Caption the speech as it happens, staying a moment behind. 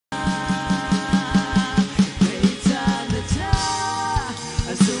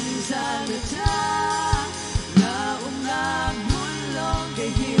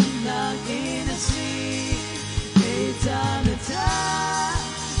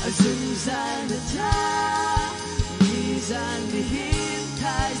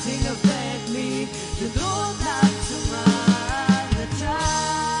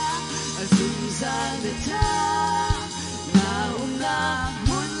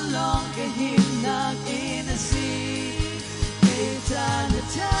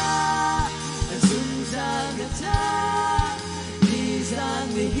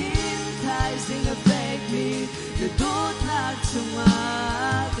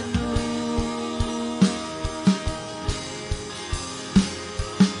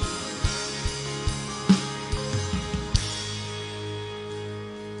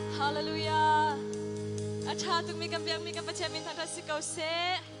Hallelujah. Achatuk mikam biang mikam pachamin thang thasikaw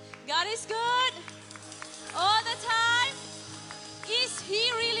se. God is good all the time. Is He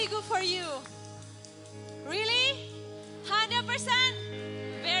really good for you? Really? 100%?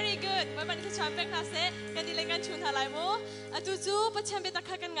 Very good. Bapak ni kecam pek nase. Kan dilengan chun halai mo. Atuju pachamin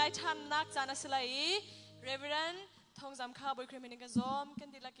takhakan ngai chan nak jana selai. Reverend Thawng zam kha boy krimin kan zom.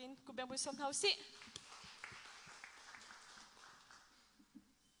 Kan dilakin kubiang boy som hausi.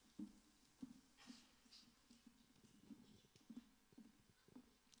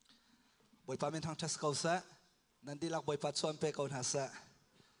 Boy pamin thang test kau sa, nanti lak boy pat suam pe kau nasa.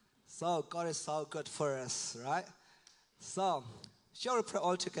 So God is so good for us, right? So shall we pray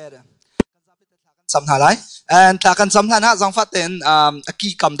all together? Sam halai, and takan sam hana zang faten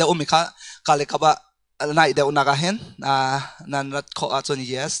aki kam de umika kale kaba nai de unagahen nan rat ko achon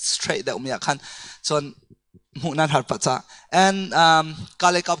yes straight de umia kan chon munan har pacha and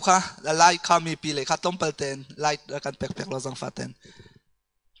kale kap kha lai kami pile kha tompelten light kan pek pek lo zang faten.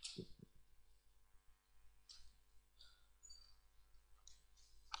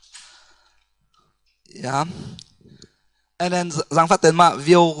 Yeah, and then zang faten ma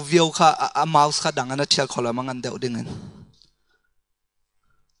view ka a mouse ka dangan na tial kola mangan deu dingen.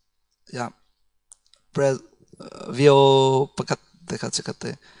 Yeah, press view pakat dekat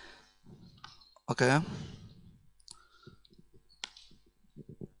sekate. Okay.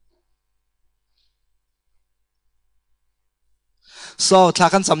 So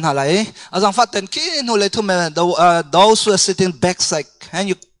tlakan samna lai. Azang faten kin hule tu me those who are sitting backside, can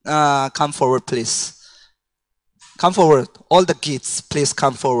you come forward, please? Come forward. All the kids, please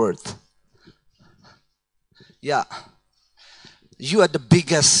come forward. Yeah. You are the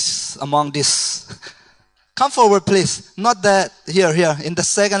biggest among this. Come forward, please. Not that. Here, in the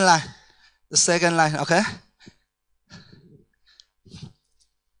second line. The second line, okay?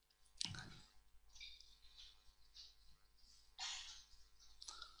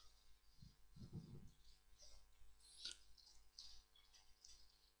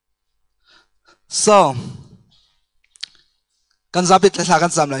 So,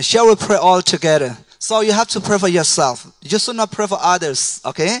 shall we pray all together? So you have to pray for yourself. You should not pray for others,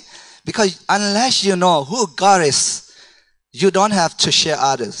 okay? Because unless you know who God is, you don't have to share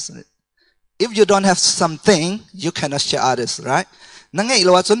others. If you don't have something, you cannot share others, right? Nangai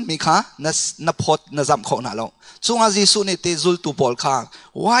lo chun mikha na pot na zam kho na lo. Chunga Jisu ni te zul tu pol kha.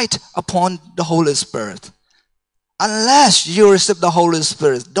 Wait upon the Holy Spirit. Unless you receive the Holy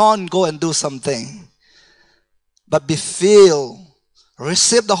Spirit, don't go and do something. But be filled.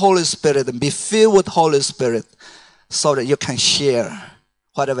 Receive the Holy Spirit and be filled with Holy Spirit so that you can share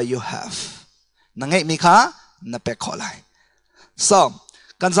whatever you have. Nangai mikha na pekolai. So,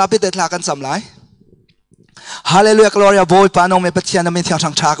 kan zapit etla kan samlai. Hallelujah, gloria boy panong me patian na min tiang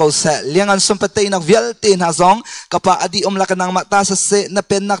chang chako se liangan sumpatay nak vielte na zong kapa adi lakanang mata sa se na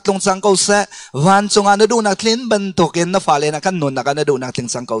pen nak tlong chang ko se van chunga na du nak tlin bantokin na fale na kan nun na kan na du nak tlin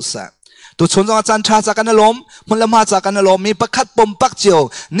chang ko se tu chun zong chan cha sa kan na lom mun lama cha kan na lom mi pakhat pom pak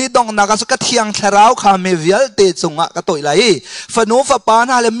chiu ni dong na ka sa kathiang tharau kha me vielte chunga ka toi lai fanu fa pa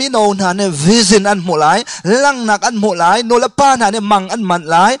na le mi no na ne vision an mulai lang nak an mulai no la pa na ne mang an man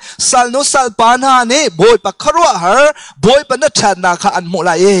lai sal no sal pa na ne boy pa kharwa har boy pa na chat na kha an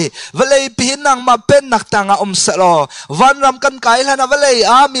mulai valei pin nang ma pen nak tanga selo van ram kan kai la na valei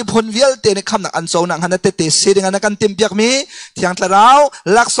a mi phun vielte ne kham nak an so nang han te te siding an kan tim piak mi thiang tharau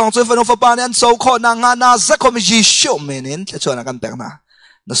lak song choi fanu fa pa ne an so kho na nga na za kom ji shu menin te chona kan pek na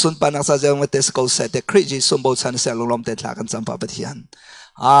na sun pa nak sa jeng te sko se te kri ji sum bo chan se lom te thla kan cham pa pathian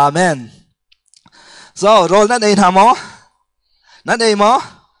amen. So roll na nei thamo na nei mo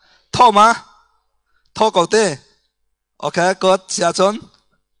thoma tho ko te okay good sia chon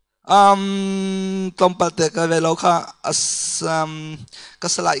tompal te ka velo kha as ka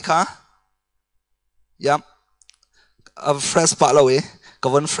salai kha yep a fresh pa lo we ka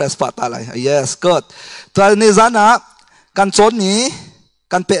won fresh pa ta lai yes good tal ni zana kan chon ni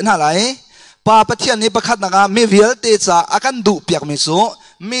kan pe na lai pa pathian ni pakhat na ka mi vial te cha akan du piak mi chu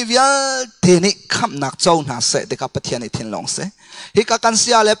มีวิลเทนิคำนักเจ้าหน้าเสด็จกับปะเทียนในเทียนลงเสฮิกากันเสี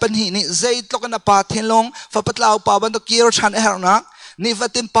ยเลยเป็นหินี่ใจตกกันปาเทียนลงฟ้าปัดลาวป่าบันตะเกียร์ชันเอร์นักนี่ฟัด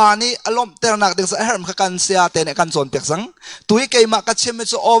ติมปานี่อารมณ์เตอร์นักเด็กสะเฮร์มกันเสียเตนกันโซนเปียกสังตุยเกยมากัดเชมิ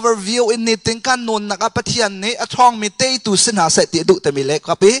จูโอเวอร์วิวอินนิติงกันนุนนักปะเทียนนี่อัทองมีเตยตุสินหาเสติดุเตมิเล็กค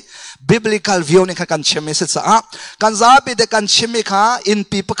รับพี่ biblical view นี่กันเชมิสิสะกันซาบิเดกันเชมิค่ะอิน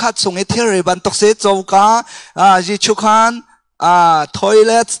ปีประคัดส่งเอเทอร์บันตกเสจาวกาจิชุขัน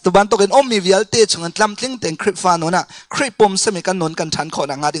toilet ตัวบันตกินมีวิลเตชงกันลำทิ้งเต็งคริปฟานุนะคริปปมเสมิกันนุนกันฉันขอ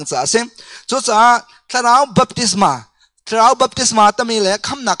นังงาดิ่งจ้าเซมจุดจ้าถ้าเราบัพติศมาตั้มีเล็กค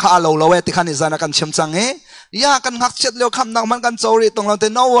ำนักข้าเราเวติขันิจานักันเชื่อมจังเฮยากันหักเช็ดเลี้ยวคำนักมันกันโจรีตรงเราแต่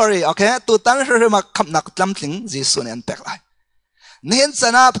no worry โอเคตัวตั้งเรื่องมาคำนักลำทิ้งจีสุนันเป็กเลยนี่เห็นส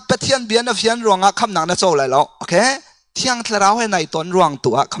นะเปทียนเบียนเฟียนรวงคำนักนั่นโจเลยแล้วโอเคเที่ยงถ้าเราให้ในต้นรวงตั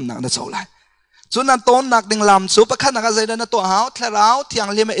วคำนักนั่นโจเลยส่วนนั้นต้นนักดิ่งลำสูบขันนักใจเดินตัวหาวถ้าเราเที่ยง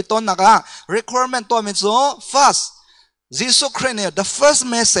เลี้ยงไอ้ต้นนักrequirement ตัวมิโซ first จีสุครีเนีย the first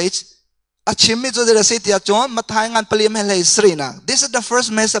message Achimmi to the city of John, Matayangan Palimele Srina. This is the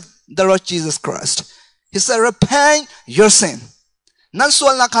first message of the Lord Jesus Christ. He said, repent your sin.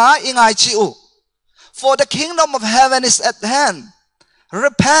 Nansual naka ingay chiu. For the kingdom of heaven is at hand.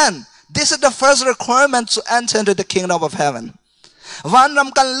 Repent. This is the first requirement to enter into the kingdom of heaven.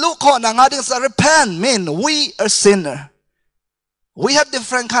 Vanram kan luko na nga din sa repent mean we are sinner. We have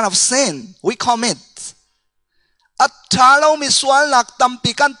different kind of sin we commit. At chalaw mi sual nak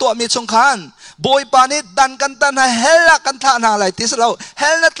tampikan to mi chungkan boy panit dan kantan na hela kanta na lai tislo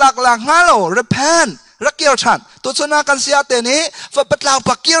hel na tlak lang ngalo repent rakir chan to chuna kan sia te ni fa patlaw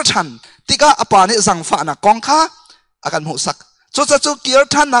pakir chan tika apani sang fa na kongkha akan husak so sa chu kir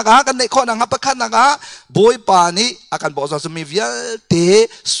than na ga kan nei kho na ngapakhan na ga boy pani akan bo so mi vial te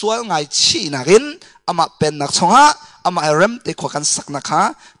sual ngai chi na rin ama pen nak chonga ama rem te kho kan sak na kha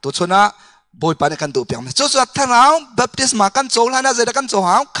to chuna boy pani kan du piang so so tharau baptism kan chol hana zeda kan chol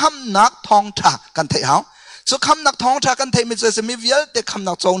hau kham nak thong tha kan thei hau so kham nak thong tha kan thei mi se mi vial te kham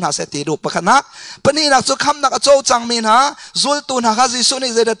nak chol na se ti du pakhana pani nak so kham nak chol chang min ha zul tu na ga ji su ni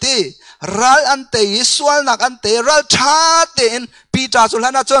zeda ti ral an te sual nak an te ral tha te in Peter chol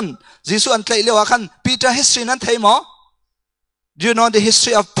hana chon jisu an tlei lewa khan Peter history nan thei mo do you know the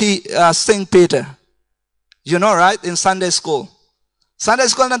history of Saint Peter you know right in Sunday school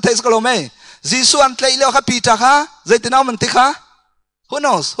nan thei school me Jisu an tlei lewa kha Peter kha zaitina man ti kha who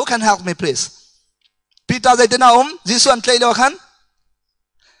knows who can help me please Peter zaitina Jisu an tlei lewa khan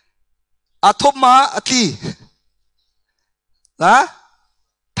athop ma athi ha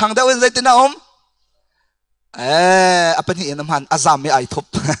thang da wen zaitina apani enam azam me ai thop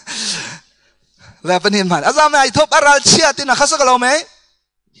le apani man azam me ai thop aral chia tina khasakalo me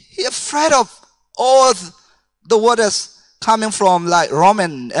he afraid of all the waters coming from like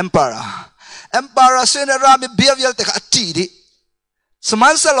Roman emperor sinera mi biavial te ati di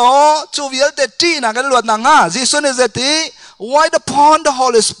samansalo chu vial te ti na kan luat na nga jisu ne zeti wide upon the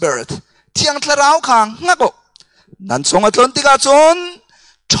Holy Spirit thiang tlarau khang ngako nan song atlon ti ka chon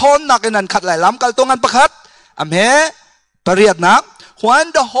thon na kenan khat lai lam kal tongan pakhat amhe pariat na when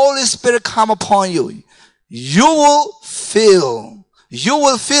the Holy Spirit come upon you you will feel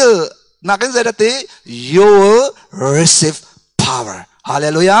na kan zeti you will receive power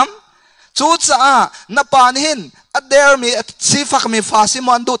hallelujah chu cha na pan hin ader mi sifak mi fasi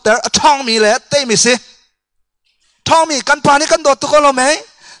mon du ter athong mi le te mi si thong mi kan pani kan do to ko lo me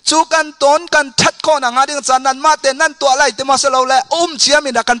chu kan ton kan that ko na nga ding chan nan ma te nan to lai te ma se lo le chia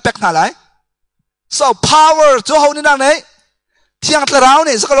mi na kan pek na lai so power chu ho ni na nei thiang tlarau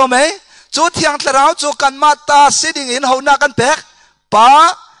ni sa ko lo me chu thiang tlarau chu kan ma ta sitting in ho na kan pek pa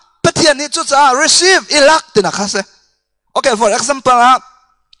pathian ni chu cha receive ilak te na kha se okay for example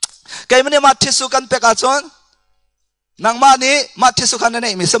kay mani mathisu kan peka chon nang mani mathisu kan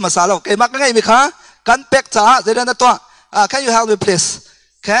nei mi se masalo kay mak ngai mi kha kan pek cha zeda na to can you help me please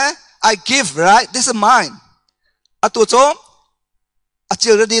okay I give right this is mine atu cho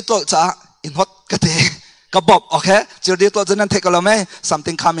achil ready to cha in hot kate kabob okay chil di to janan take alome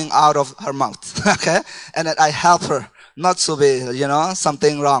something coming out of her mouth okay and then I help her not to be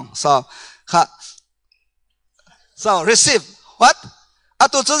something wrong so receive what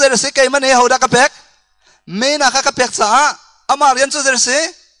atu chu zera se kai mane hoda ka pek me na ka pek sa amar yan chu zera se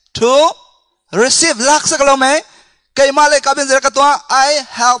to receive lak sa kalo me kai male ka ben zera ka to I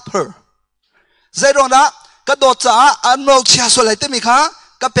help her zero na ka do cha anol chia so lai te mi kha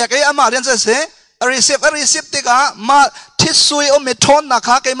ka pek ai amar yan se receive te ka ma thisui o me thon na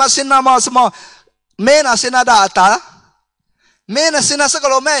kha kai ma sin na ma smo me na sin da ata me na sin sa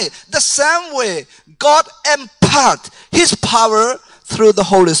kalo me the same way God impart his power through the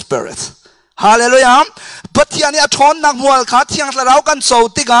Holy Spirit. Hallelujah. But here ni athon nak mual kha thiang tlarau kan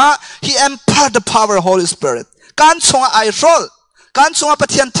chautika he impart the power of Holy Spirit. Kan chonga ai rol. Kan chonga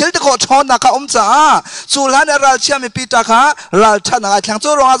pathian thil te kho thon nak ka cha chulan ral chiam mi pita kha ral thana thang chu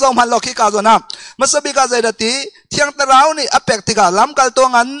ronga zo man lokhi ka zo na masabi ka zaidati thiang tlarau ni apek tika lam kal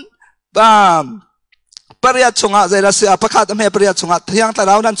tongan pariat chunga zaira se apakhat me pariat chunga thiang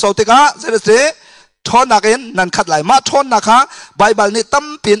tlarau nan chautika zaira se thon nakin nan khat lai ma thon nakha Bible ni tam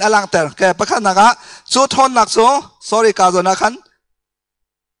pin alang ter ke pakhat naka chu thon nak so sorry ka zo na khan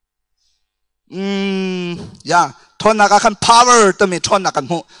ya thon naka khan power to me thon nakan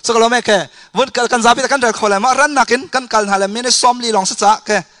hu so kalo me ke won kan zapi kan rer kholai ma ran nakin kan kal hala me ne somli long sa cha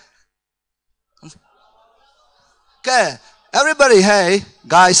ke everybody hey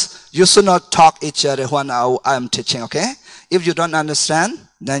guys you should not talk each other when I am teaching, okay? If you don't understand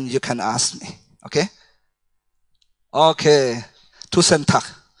then you can ask me, okay? Okay tu sen tak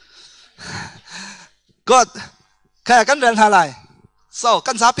good ke kan ren halai so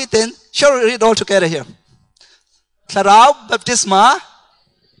kan zapi tin shall we read all together here Tlarau baptisma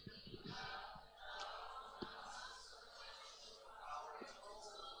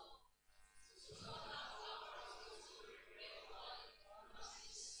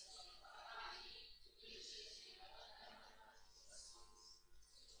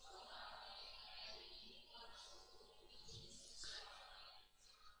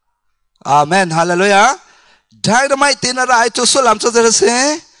Amen hallelujah dynamite tin arai tu sulam chu je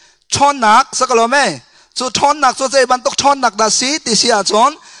se thon nak sakalome chu thon nak chu je ban tok thon nak da si ti sia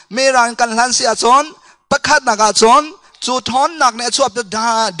chon meran kan han sia chon pakhat naka chon chu thon nak ne chu the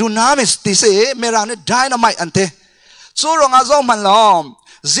dunamis ti se meran ne dynamite ante chu ronga zo man lom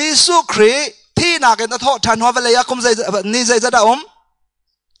Jesu Christ thi nak en tho than ho vele ya kum zai ni zai da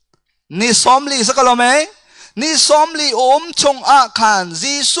ni somli sakalome ni somli chong a khan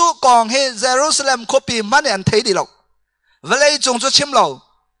Jesu kong he Jerusalem kopi man an thei di lo vele chung chu chim lo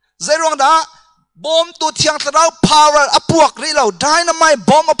zerong da bom tu thiang tlarau power apuak ri lo dynamite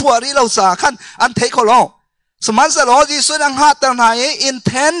bomb apuak ri lo sa khan an thei kho lo saman sa lo Jesu dang ha tar na in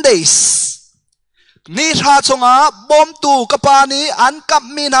 10 days ni tha chunga bom tu kapani an kap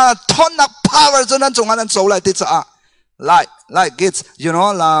mina thon nak power zonan chunga an so lai ti cha like it's you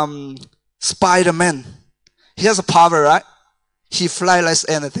know Spider-Man. He has a power, right? He fly like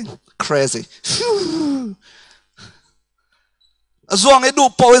anything. Crazy. Azuang edu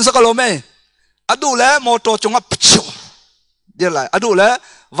po in sakalome. Adu le moto chunga pchu. Dear like adu le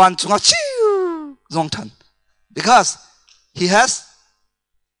van chunga chiu zongtan. Because he has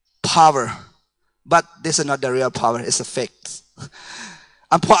power. But this is not the real power, it's a fake.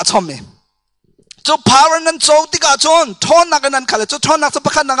 And po atomi. So power nan so tika chon thon nakanan khala so thon nak so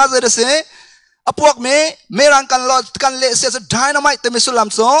pakhan naka se apuak me meran kan lot kan le se dynamite te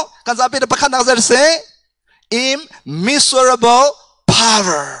misulam so kan sabi de pakhan nak se immeasurable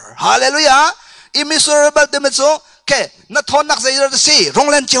power hallelujah immeasurable te so ke na thon nak se si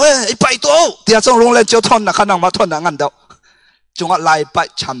ronglen chiu ai pai to tia chong ronglen chiu thon nak khanang ma thon nak ngan dau chunga lai pai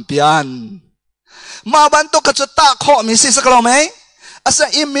champion ma ban to ka chu ta kho mi si saklo me asa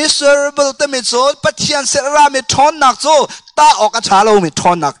immeasurable te so pathian se ra mi thon nak so ta ok a chalo mi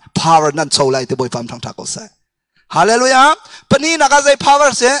thon nak power nan so lai te boy pam thang thak ko sai hallelujah pani naka sai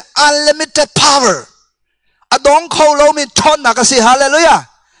power se unlimited power adong kho lo mi thon nak si hallelujah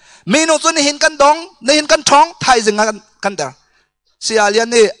mi no chun hin kan dong ne hin kan thong thai jing kan dar si alian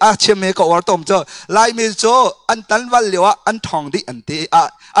ni a cheme ko war tom cho lai mi cho an tan wal lewa an thong di an ti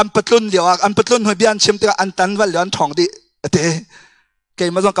an patlun lewa an patlun hoi bian chim ti an tan wal lewa an thong di te ke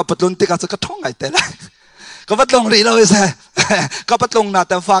ma jong ka patlun ti ka ka thong ai te laก็พัดลงรีเราใช่ก็พัดลงนะแ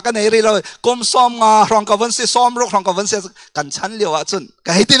ต่ฝากกันในรีเราก้มซ้อมงารองกับวันเสียซ้อมรกรองกับวันเสียกันชั้นเลี้ยวจน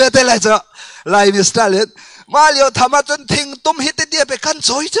ก็ให้ที่นั่นได้เลยจ้ะไล่มิสเตอร์เลนมาเลี้ยวทำมาจนทิ้งตุ้มฮิตเดียไปกันส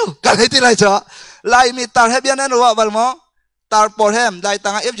วยจ้ะก็ให้ที่ไรจ้ะไล่มีตาเฮียนั่นว่าบัลมอตาปอดแฮมได้ตั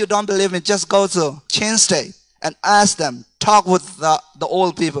ง if you don't believe me just go to Chain State and ask them talk with the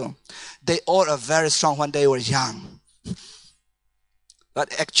old people they all are very strong when they were young but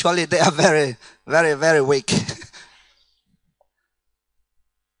actually they are very very very weak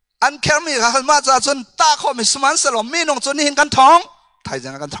อันแค่มีการมาจากจนตาเขาไม่สมันสลบมีน้องจนนี่เห็นกันท้องไทยจั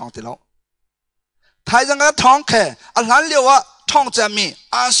งกันท้องติดแล้วไทยจังกันท้องแค่อันนั้นเรียกว่าท้องจะมี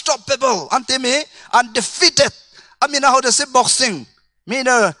unstoppable อันที่มี undefeated อันมีนะเขาจะสิ boxing มีเน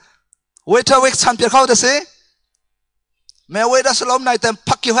อ welterweight champion เขาจะสิแม้เวทสลบในแต่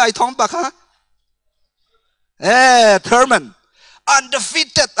พักอยู่ให้ท้องปะคะThurman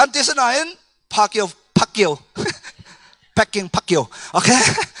undefeated อันที่สนายพักอยู่packing พักอยู่โอเค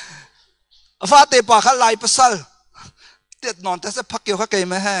ฟาเตปะเขาไล่ปัสสาว เตียนอนแต่จะพักเกี่ยวข้าเกย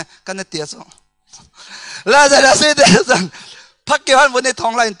ไม่ให้กันเตียสองแล้วจะได้สิเดียสันพักเกี่ยวหันวันนี้ทอ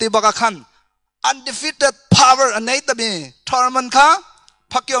งไรตีบักขัน undefeated power อันไหนตัวนี้ทรมานข้า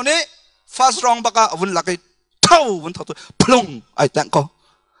พักเกี่ยวนี้ fast wrong บักวันหลักไอ้เท่าวันเท่าตัวพลุงไอ้แต่งก็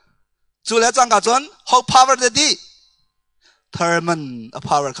จู่แล้วจังกับจน how power เด็ดดีทรมาน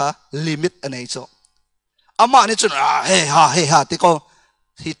power ข้า limit อันไหนจ้ะอามานี่จนเฮ้ยที่ก็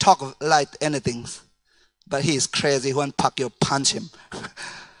he talk like anything but he is crazy when Pacquiao punch him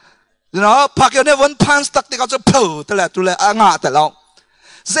you know Pacquiao เนี่ยวัน punch ตักที่เขาจะพูดแต่ละตัวเลยงาแต่เรา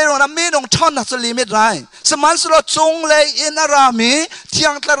เซโรนามีนงท่อนนักจะลิมิตไรสมันสุดจงเลยอินอารามีเที่ย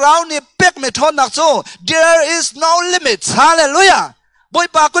งแต่เราเนี่ยเป็กไม่ท่อนนักจู there is no limit hallelujah บอย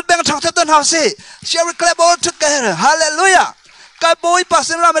ปากุดแบงทางเทต้นเฮาสิ shall we clap all together hallelujah กายบอยปา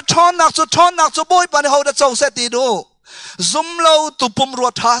สินราไม่ท่อนนักจูบอยปาในเขาจะโจเสตีดูซุ่มเราตุปุ่มรัว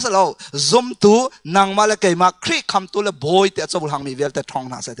ท้าสเราซุ่มตูนางมาเลเกยมาครีคำตัวเลยบอยแต่เจ้าบุญหังมีเวลแต่ทอง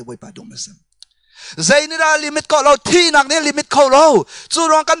หนาเสตีบอยปาดูไม่เสมใจนี่เราลิมิตก็เราที่นักนี่ลิมิตเขาเราจู่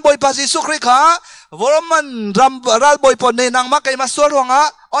รองกันบอยปาสิสุคริค่ะวรมันรำรัลบอยปนในนางมาเกยมาสวดรองะ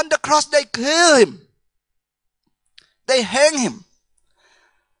on the cross they kill him they hang him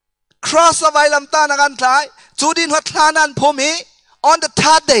cross เอาไว้ลำตานักันท้ายจู่ดินหัวทานันพมีon the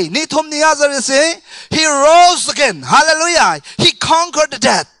third day นี่ทุ่มนี้อาจารย์สิ he rose again hallelujah he conquered the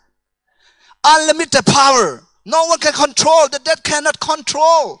death unlimited power no one can control the death cannot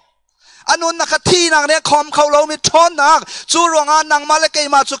control อันนู้นนักที่นักเนี่ยคอมเขาเรามีทอนนักจู่รองานนังมาเลเกย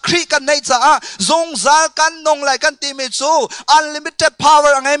มาจู่ครีกันในจ้าจงซากันนงไหลกันตีมิจู่ unlimited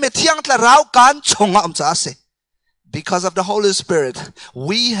power อะไรไม่เที่ยงแต่เรากันชงอ่ะจ้าสิ because of the Holy Spirit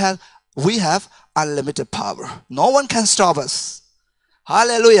we have unlimited power no one can stop us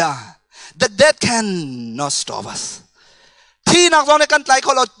hallelujah the death cannot stop us ที่นักร้องในกันไกลข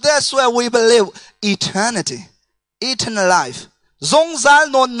องเรา that's where we believe eternal life จงซาล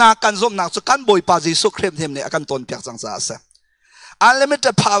นนนักกันจมนักสุกันบอยปาจิสุครีมทีมเนี่ยกันต้นเปียกสังสารเส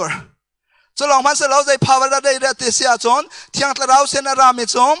unlimited power จะลองมันเสร็จแล้วใจ power ได้เรื่องที่เสียจนเที่ยงเราเส้นรามิ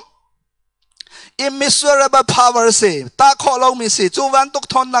จม immeasurable power สิตาขอเรามีสิจูวันตุก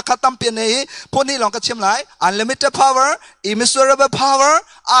ทนนักขัดตั้มเปียนี้พวกนี้ลองกันชิมไหล unlimited power immeasurable power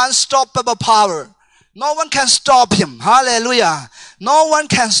unstoppable power no one can stop him hallelujah no one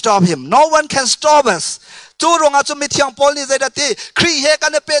can stop him no one can stop us จู่รงอาจจะมีเที่ยงปอลนี่ใจดัดที่ครีเฮกั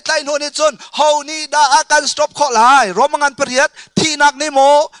นในเปตไลโนนิจนเฮานี่ด่าอาการ stop ข้อลายรมังงานเปรียดที่นักนิโม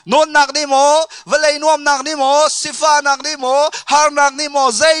โนนนักนิโมเวลัยนวมนักนิโมซิฟานักนิโมฮาร์นักนิโม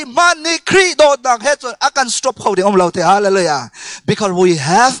ใจมันนี่ครีโดดนักเฮจนอาการ stop เขาเดียวเราเถอะฮาเลลูยา because we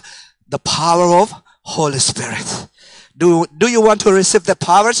have the power of Holy Spirit do you want to receive the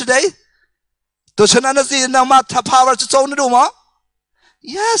power today ตัวฉันนั่นสินางมาถ้า power จะโจนดูมั้ย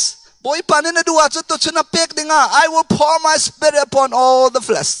yesบอยปานี่นะดูอาจจะตัวฉันเป็กดิ่งI will pour my spirit upon all the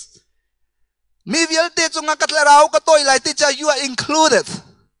flesh มีวิลเตจงกัดเราก็ตัวใหญ่ที่จะ you are included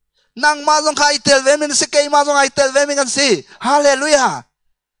นางมาจงใครเตลเวมินสิเกยมาจงใครเตลเวมินกันสิฮาเลลูยา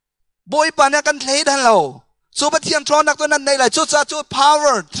บอยปานี่กันเทดันเราสู้ปะเทียนทรอนักตัวนั้นในหลายจุดจะจุด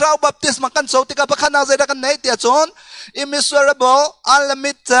power ทราวบัพติสมันกันโซติกับพระขนาวใจดักันในเตียจน immeasurable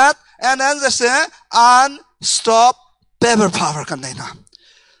unlimited and then they say unstoppable power กันในนะ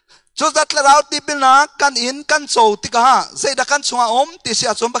จุดจัดเราตีบิลนักกันอินกันโซติกะใจดักันชงอมติเสี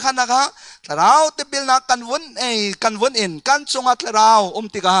ยจนพระขนาวเราตีบิลนักกันวนกันวนอินกันชงอัตเรา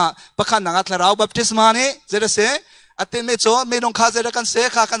ติกะพระขนาวเราบัพติสมานี่จะได้เสียอัติไม่โจไม่ต้องข้าใจดักันเสีย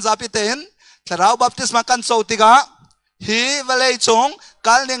ข้ากันจับพิเตนเราบัพติสมากันโซติกะฮีเวลัยจง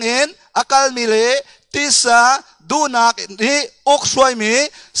กัลนิงอินอากาลมิเลติสาดูนักนี่อกช่วยมี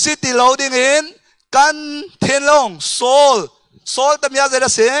สิติโลดิงอินกันเทนลงโซลตั้มยาเจด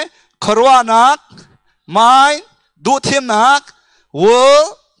เสครัวนักไม้ดูทีมนักวัว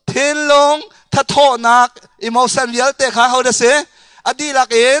เทนลงทัดโทนักอิโมชันเวลเตะขาเขาเดเสอดีลั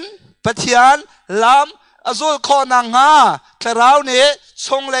กอินปัทยานลำอจุลคอนังฮาแต่เราเนี่ยช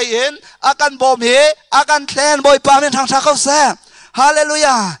งเลยอินอาการบ่มเหอาการแทนบ่อยปาเป็นทางชาเขาแซ่ฮาเลลูย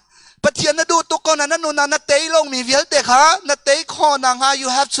าปะเทียนนดูตุกคนนั้นนู่นนั่นเตยลงมีเวลเตะขานัเตยคอนังฮา you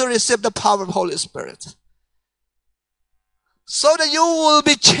have to receive the power of Holy Spirit so that you will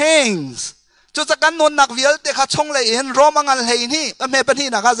be changed จุดจากการนนนักเวลเตะขาชงเลยอินรอมังอันเลยนี่ไม่เป็นที่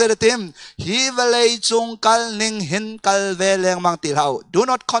นักเจริญเต็มฮีเวลัยจงกัลนิงหินกัลเวลงมังติเรา do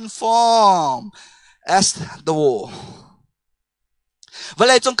not conform as the worldเว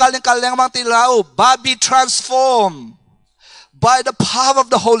ลาจงการเลี้ยงการเลี้ยงบางทีเราบา be transformed by the power of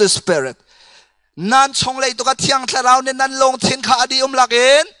the Holy Spirit นั่นชงเลยตัวกระเทียงแต่เราเนี่ยนั่นลงทิ้งขาดีหลัก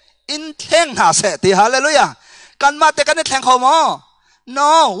อินเท่งหาเสติฮาเลลูยากันมาแต่กันในแทงเขาหมอ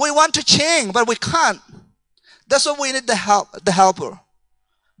no we want to change but we can't That's why we need the helper,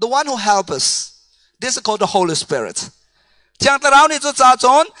 the one who helps us. This is called the Holy Spirit. Tiang terau ni tu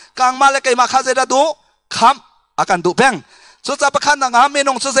cahon kang malaikai makhaze dah du kam akan du beng. Tu cah pakan nanga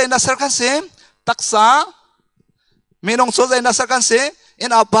minong tu saya nasarkan si taksa minong tu saya nasarkan si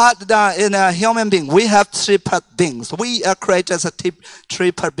in our body in a human being we have three-part beings. We are created as a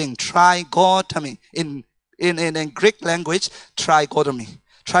three-part being. Trichotomy in Greek language. Trichotomy.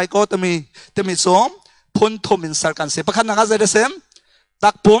 Trichotomy. Temi som pun tumin sarkan si pakan nanga saya desem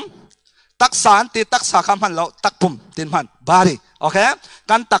takpum. Taksan ti taksa kaman lo takpum tin man bari okay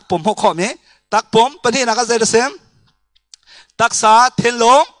kan takpum hok mi takpum pani naga zai desem taksa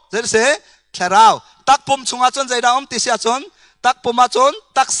thinlong zai se tharau takpum chunga chon zai daom ti sia chon takpum ma chon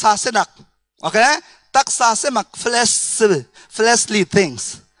taksa senak okay taksa semak fleshly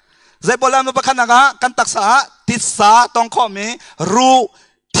things zai bolam no pakhan naga kan taksa ti sa tong kho mi ru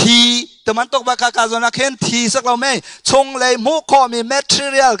ทีแต่มันตกบากากาโซนักเห็นทีสักเราไม่ชงเลยมูข้อมี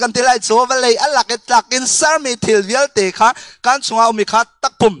material กันที่ไรโซเวเลยอันหลักหลักอินซาร์มีทิลเวลเตค่ะการชงเอามีค่ะตั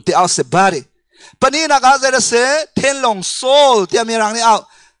กปุ่มที่เอาเสบารีปนี้นะครับจะได้เสเทนลงโซลที่มีรังนี้เอา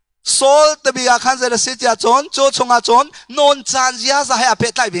โซลแต่บีอาคันจะได้เสียจนโจชงอาจนนนจานยาจะให้อาเพ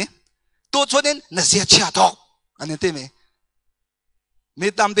ตไลบีตัวชนินน่าเสียชาดอกอันนี้ที่มี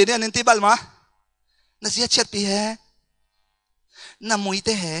ตามตีนี้อันนี้ที่บัลมาน่าเสียชาปีเหน้ำมุยเต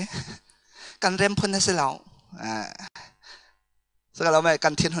ะกันเริ่มพ้นนั่นสิเราสักเราไม่กั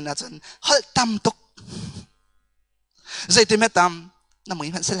นเทียนหัวหน้าจนฮัลตั้มตกใจที่ไม่ตั้มน้ำมุย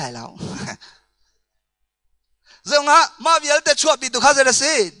มันสิไหลเราเรื่องอ่ะมาเวลแต่ชั่วปีตุข้าจะได้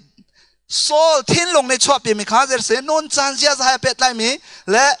สิโซลทิ้งลงในชั่วปีมีข้าจะได้สินนจานเสียจะให้เป็ดไล่มี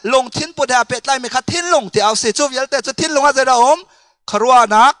และลงทิ้งปุถุให้เป็ดไล่มีข้าทิ้งลงที่เอาสิชั่วเวลแต่จะทิ้งลงอาจจะได้ครัว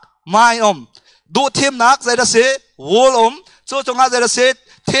นักไม่ดูทีมนักจะได้สิวูลจู่จงอาจจะเสีย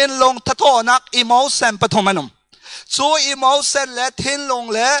ทิ้งลงทัดโทนักอิโมชันปฐมนุมจู่อิโมชันและทิ้งลง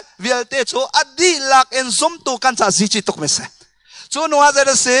และเวลเตจู่อดีหลักเอ็นซุมตุกันจะจิตตกไม่เสียจู่นัวจ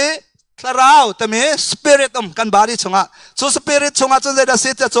ะเสียคลาราแต่มีสปิริตกันบารีชงอ่ะจู่สปิริตชงอ่ะจนจะเสี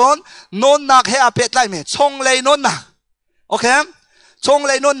ยจะจนนนนักให้อาเพตไลมีชงเลยนนนักโอเคชงเ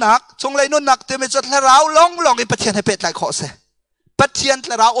ลยนนนักแต่มีจะคลาราลงอีปะเทียนให้เพตไลขอเสียปัจเจียนท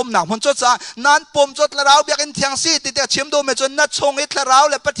ะเลาอมหนักมันจดจ้านั้นปุ่มจดทะเลาเบียกันเทียงซีติดชิมดูไม่จนนัดชงอิทะเลา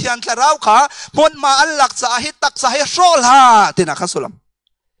และปัจเจียนทะเลาขามันมาอันหลักสาหิตักสาหิโซลฮาตินักสุลัม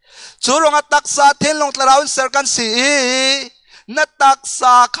จูรงตักสาเทนลงทะเลาอินเซอร์กันสีนัดตักส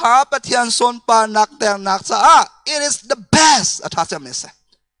าขาปัจเจียนส่วนปานักแต่งนักสา it is the best อัฐาจะไม่ใช่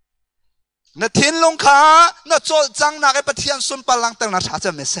นัดเทนลงขานัดโจจังนักปัจเจียนส่วนปาลังแต่งนักอัฐาจ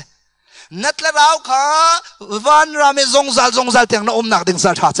ะไม่ใช่นัดละเราค่ะวันรามีจงซัลเตียงน้อมหนักดึง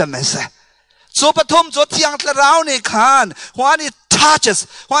ซัลท่าจะไม่เสจูปฐมจูเทียงละเรานี่ขันวันนี้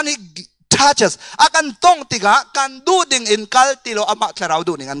touches อาการต้องติกะการดูดิ่งอินกัลติโลอามาละเรา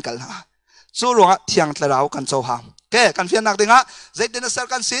ดูดิ่งอันกัลฮะจูรัวเทียงละเรากันโจหามแกกันเฟียนนักดิ่งฮะใจเดินเซอร์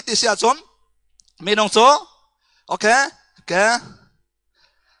กันสิติเสียจอมไม่น้องโจโอเคแก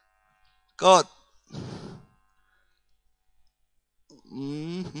ก็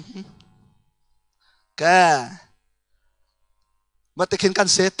แกมาติขินกัน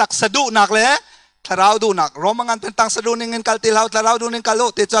เสตักสะดุหนักเลยทะเลาดูหนักรอมังงานเป็นตังสะดุนิ่งกัลติเราทะเลาดูนิ่งกัลโล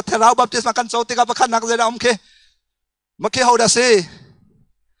ติจะทะเลาบัพติสมากันโซติกับประคันหนักเลยนะอมเคมาเคเขาได้สิ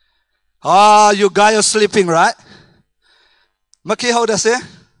you guys are sleeping right มาเคเขาได้สิ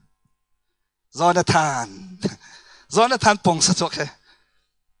จอนาธานปงสักโอเค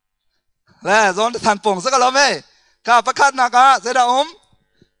แล้วจอนาธานปงสักเราไหมกับประคันหนักอ่ะเสด็จอม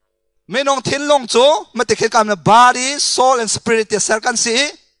ไม่น้องทิ้งลงจูมาติดกันนะ body soul and spirit เสร็จกันสิ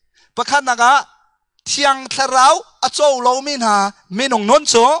ประคันนักะเที่ยงทะเลาอโจเราไม่นาไม่น้องนน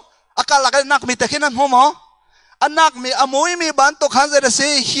จูอาการหลักนักมีแต่แค่นั้นหัวหมออันนักมีอมวยมีบันตุขันเจริญสิ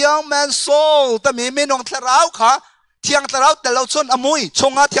human soul แต่มีไม่น้องทะเลาค่ะเที่ยงทะเลาแต่เราชนอมวยช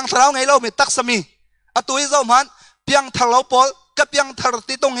งอาเที่ยงทะเลาไงเรามีตักสมีอตุยเจ้ามันเพียงทะเลาปอลกับเพียงทะเล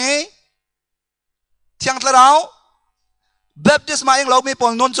ติตรงนี้เที่ยงทะเลาแบบที่สมัยเรามีป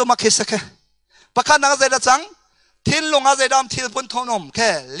นนนจูมาคิดสักประคันนักใจดัจังทิ้งลงอาใจดำทิ้งพ้นทนมแค่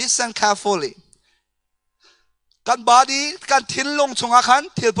listen carefully การบาดีการทิ้งลงชงอาคัน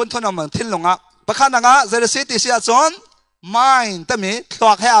ทิ้งพ้นทนมทิ้งลงอ่ะประคันนักใจดัสิติเสียจน mind แต่มีถล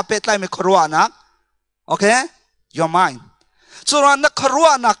อกให้อาเป็ดไล่ไม่ครัวนักโอเค your mind ส่วนนักครัว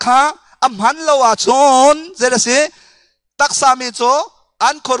นักค่ะอำหันเราว่าจนใจดัสิตักสามีโจอั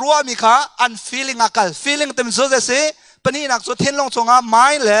นครัวมีค่ะอัน feeling อาการ feeling แต่มีโจใจสิปนีนักสุดทิ้งลงชงอ่ะ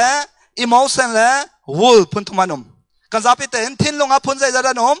mind และ emotion และ will พุนทุมานุมกันจับไปเต็นทิ้งลงอ่ะพุนใจจะไ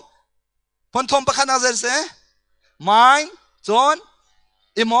ด้นุมพุนทุมประคันนักเจริญ mind จน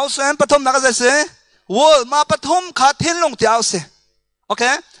emotion ปฐมนักเจริญ world มาปฐมขาทิ้นลงเดียวสิโอเค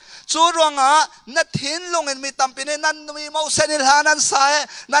จูรวงนัดทิ้นลงเอ็นมีตั้มปีนี้นั่นมีโมเสนิลานั่นสาย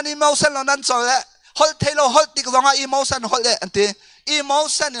นั่นอีโมเสนนั่นจอยฮอลเทโลฮอลติกรวงอีโมเสนฮอลอันที่อีโม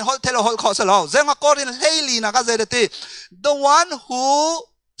เสนฮอลเทโลฮอลข้อสลาวเจ้าก็รินเฮลีนะก็เจอที่ the one who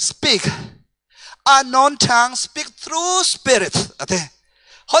speak unknown tongue speak through spirit อันที่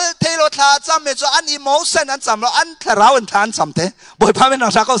ฮอลเทโลท่าจำเมื่ออันอีโมเสนอันจำแล้วอันทราวันทานจำเต้บ่อยพาเป็นนั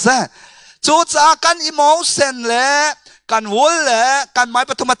กสักก็เสียจูจ้ากันอีโมเซนเล่กันวุ้นเล่กันไม้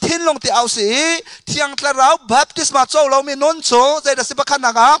ปฐมทินลงที่เอาสิเที่ยงทะเลาบัพติศมาโจเรามีนุ่นโจใจเดสิบขัน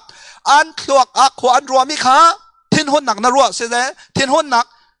นักอันขวกอักขวานรัวมิขาทินหุ่นหนักนรัวเสียเดทินหุ่นหนัก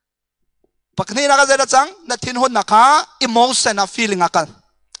ปักนี้นักใจเดจังนัดทินหุ่นหนักค่ะอีโมเซนฟีลิ่งอากัน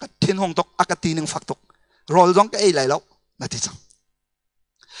ทินหุ่นตกอากาศตีนึงฝักตกรอลจงก็ไอ้ไหลแล้วนัดที่จัง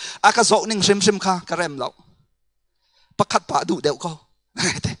อากาศโจนึงชิมค่ะกระเร็มแล้วปักขัดป่าดูเดี๋ยวก็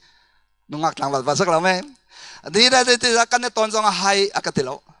นุ่งอักหลังวัดสักแล้วไหมดีได้กันในตอนจงหายอากาศติโ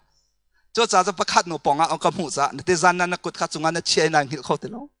ลจ้าจะประคัดหนูปองเอากระหูจ้าในที่จันนั้นนักกุดขัดจงอันในเชียร์นางหิลเขาติ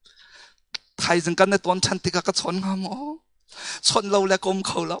โลไทยจึงกันในตอนฉันติกก็ชนงามอ๋อชนเราและกลมเ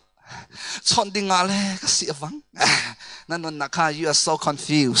ขาแล้วชนดิ่งอะไรก็เสียฟังนั่นนักข่า you are so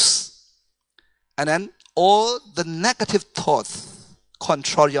confused and then all the negative thoughts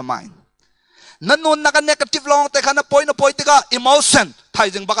control your mindนั่นนู่นนักเนกาทีฟลองแต่ขันนับปอยติกา emotion ไทย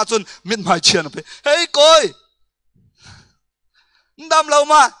จึงบักจุนมิดหมายเชียนไปเฮ้ยก้อยดำเรา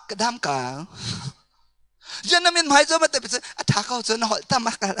มากระดำกาวยันนั้นมิดหมายจะมาแต่เป็นอัฐาเขาจะนหอยตามม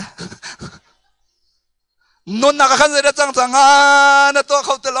ากันนู่นนักขันจะจังนั่นตัวเข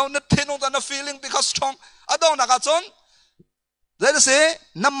าแต่เรานั่นเทนงแต่นั่น feeling because strong อะดองนักจุนเดี๋ยวสิ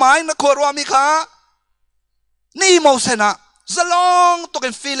น้ำไม้นักขวดว่ามีค่ะนี่ emotion นะจะลองตัวกั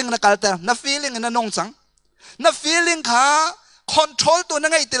น feeling นักการแต่นั่น feeling นั่นนงจังนั่น feeling ค่ะ control ตัวนั่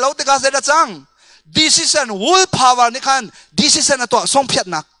งไงติเราติกาเสด็จจัง decision will power นี่คัน decision นั่นตัวทรงเพียร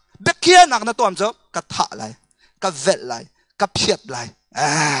นักเบกเคียนักนั่นตัวมันจะกระทะไรกระเวทไรกระเพียรไร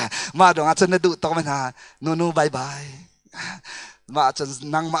มาดองอาจจะนดูตัวมันหานูบายบายมาอาจจะ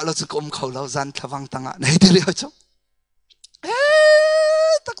นั่งมาเราจะกลมเขาเราจันทวังตังอ่ะในที่เรียกจ้ะ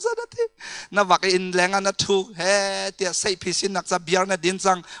ตักซะนาทีนับวักอินแรงอันนั้นถูกเฮ้เดี๋ยวใส่พิซินนักจะเบียร์นัดดิน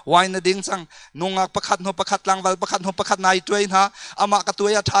จังวายนัดดินจังนุ่งอักประคัดหัวประคัดลังวัลประคัดหัวประคัดนายตัวนะอามากระตัว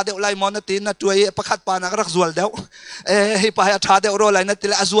ยาชาเดียวไล่มอนนัดดินนัดตัวประคัดปานักรักจวลเดียวให้ไปยาชาเดียวโรไล่นัดดิ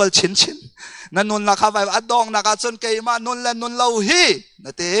นจวลชินนั่นนุ่นนักข้าวอดองนักจนเกยมานุ่นเล่นนุ่นเล่าฮี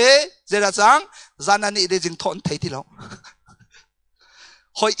นัดดิเจริญจังจานันนี่ได้จึงทนไทยที่เรา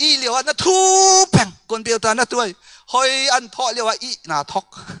หอยอีเหลียวนัดทูแผงคนเดียวตานัดตัวหอยอันทอเรียกว่าอีนาทอก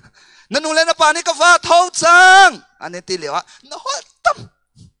นั่นนู่นเลยนะป่านี่ก็ฟ้าเท่าจังอันนี้ตีเรียกว่าน้อยตั้ม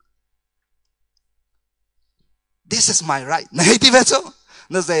this is my right ในที่เวช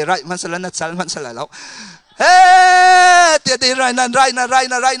นั่นใจ right มันสละนัดสละมันสละแล้วเฮ้เดี๋ยวดีไรนั่นไรนั่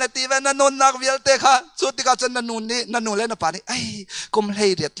นตีเวนั่นนู่นนักวิลเตะค่ะสุดที่เขาจะนั่นนู่นนี่นั่นนู่นเลยนะป่านี่ไอ้กุมให้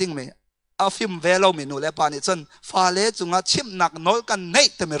เรียดลิงไหมเอาฟิล์มเวลามีนู่นเลยป่านี่จนฟ้าเละจุงอาชิมหนักน้อยกันเนย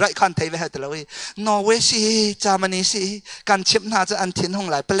แต่ไม่ไรคันไทยเวให้แต่ละวีนอร์เวย์สิจามันนี่สิการชิมน่าจะอันทิ้งห้อง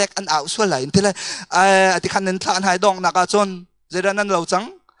ไหลเปล็กอันเอาส่วนไหลที่เลยที่คันนั้นทานหายดองนักจนเจริญนั้นเราจัง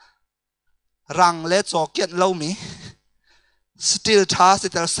รังเละจอกเกียนเรามีสติลช้าส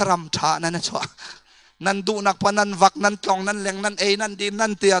ติลสรัมช้านั่นนะชัวนั่นดูนักพนันวักนั่นกลองนั่นแหลงนั่นนั่นดีนั่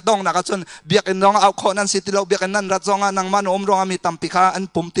นเตียดองนักจนเบียกันน้องเอาข้อนั่นสิติเราเบียกันนั่นรัดจงนังมันอมรองมีตัมปิคาอัน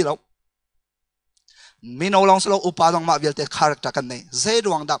ปุ่มติเรามีน้องลองสโลอุปาลองมาเวลเตคาแรคเตอร์กันเนี่ยเจด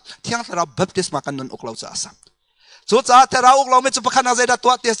วงดับเที่ยงเราบัพติศมากันนั่นอุกเราจะอาศัยสุดท้ายเราอุกเราไม่จะประคันอะไรตั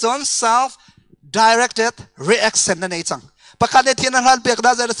วเตี้ยจน self directed reaction นั่นเองจังประคันในที่นั้นเราเบียกไ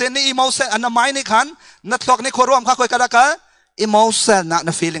ด้จะเส้นนี้ emotion อันนั้นไม่นี่ขันนัดทอกนี่คนรวมข้าคุยกันได้กัน emotion นั่น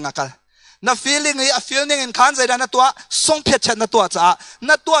feeling อะกันนั่น feeling นี่ feeling in ขันใจได้นั่นตัวทรงเพียรนั่นตัวจ้า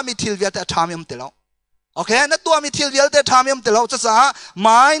นั่นตัวมีทิลเวียแต่ทำยังติเราโอเคนั่นตัวมีทิลเวียแต่ทำยังติเราจะจ้าไ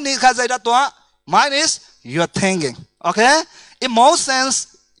ม่นี่ขันใจได้ตัวMine is your thinking, okay? Emotions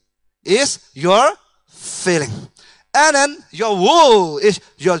is your feeling, and then your will is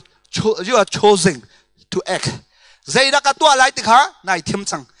you are choosing to act. Zai dah katua lai tikha nai tim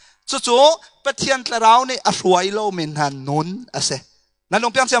chang. Cucu petian terau ni aswai lo minhan nun ase.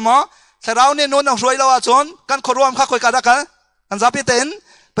 Nanong piang siapa? Terau ni nun aswai lo acon kan koruam kha koi kadakal kan zapi ten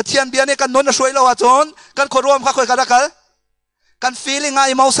petian biar ni kan nun aswai lo acon kan koruam kha koi kadakal kan feeling a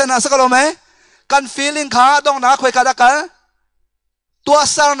emotion asa kalau me kan feeling ขาดองนักคุยกันได้กันตัว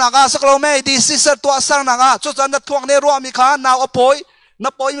สร้างนักสักเราไม่ดีสิสักตัวสร้างนักจุดนั้นทวงในรัวมีขาหนาวอภัยนั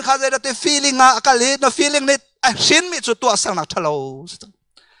บปอยมีขาใจได้ feeling กันเลยนับ feeling นี่ชิ้นมีจุดตัวสร้างนักทะเลาะ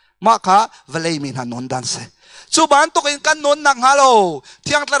มาขาเวลามีหันนนดันเส จูบันตุกินกันนุนนักฮาโลเ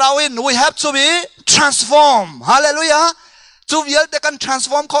ที่ยงตะเราอิน we have to be transform hallelujah จูเวลแต่กัน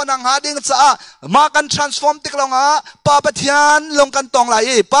transform ข้อนังหาดิ้งจ้ามากัน transform ติกลงอ่ะป้าปะเทียนลงกันตองไหล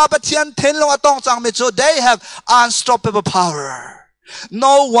ป้าปะเทียนเทนลงอ่ะตองจังเมจู they have unstoppable power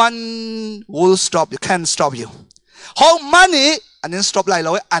no one will stop you can stop you how money อันนี้ stop ไหลเร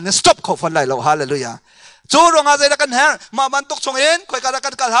าอันนี้ stop ข้อฟันไหลเรา hallelujah จูรงอาใจดักันแฮมาบันตุกชงอินคอยกันกั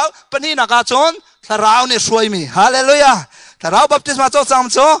นเขาปนีนักอาจนถ้าเราเนี่ยช่วยมี hallelujah ถ้าเราบัพติศมาโจจ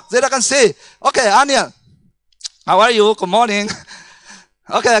ำโจใจดักันสิโอเคอันนี้How are you? Good morning.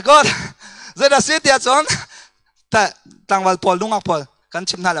 Okay, good. Zeda sitia chon. Ta tangwal pol lungak pol. Kan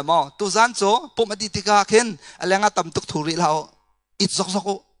chimna la mo. Tu zan cho pumaditika ken alenga tamtuk thuri lao. It sok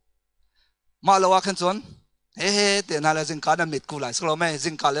soko. Ma lawa ken chon. He te na la jingka na mit ku lai. Sklo me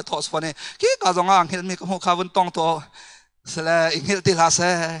jingka le thos phone. Ki ka zonga anghel mi ko khavun tong to. Sela inghel ti la se.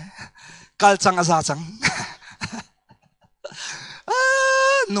 Kal chang aza chang.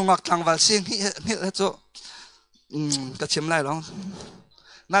 Nungak tangwal sing hi cho. ก็ชิมไล่หรอ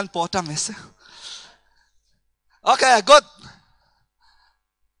นั่นปอตั้งเอสโอเค good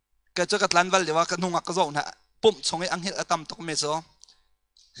ก็จะกัดลันวัลเดี๋ยวว่าก็นุ่งอักก็โจนะปุ่มชงไอ้อังเฮลตั้มตกเมโซ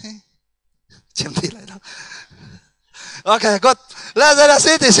ชิมที่ไรแล้วโอเค good แล้วจะได้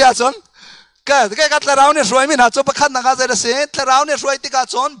สิที่เสียจนก็กัดเราเนี่ยรวยมินะจุบขันนักจะได้สิเราเนี่ยรวยที่กัด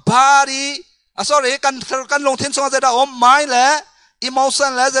จนบารีsorry กันลงทิ้งชงจะได้อมไม้และ emotion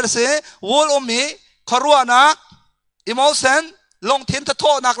แล้วจะได้สิวูลอมมีขรัวนักemotion ลงทิ้งทะโท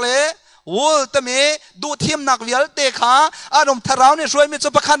นักเลยวูลตมีดูทีมนักเวียลเตะขาอารมณ์ทาราวเนี่ยช่วยมีจุ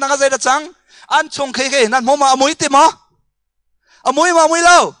ดประคันนักใจจังอันชงเคยนั่นมุมาอมุยติมอมุยมาอมุยเ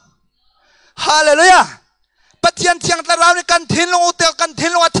ล่าฮาเลลูยาปะเทียนเทียงทาราวเนี่ยกันทิ้งลงอุตกันทิ้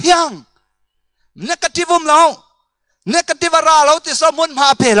งลงเทียงเนกาทีฟเราเนกาทีฟราเราที่สมุนมา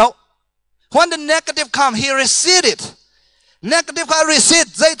เพลเรา when the negative come he recede it negative can recede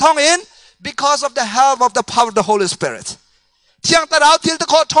ใจท้องอินbecause of the help of the power of the Holy Spirit เที่ยงตะเราทิลตะ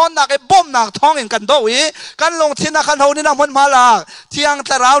โคทอนหนักไอ้บ่มหนักท้องเองกันโดวีกันลงที่นักขันเฮานี่นะมันมาหลักเที่ยง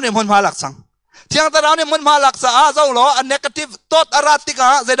ตะเราเนี่ยมันมาหลักสังเที่ยงตะเราเนี่ยมันมาหลักสะอาเจ้าหล่ออัน negative ตดอาราติกา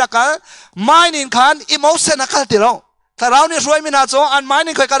เจดักกัน mind อินขัน emotion นักขันติเราตะเราเนี่ยช่วยมีนาโจอัน mind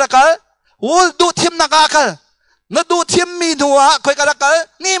อินคอยกันกันวูลดูทิมนักกันนัดดูทิมมีหัวคอยกันกัน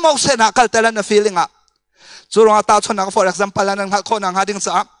นี่ emotion นักกันแต่ละนั่น feeling อ่ะจุดว่าตาชนนัก for example นั่นหักคนนักหาดิ้งส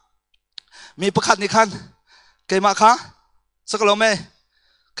ะมีประคันนี่คันเกมาค่ะสักลมไหม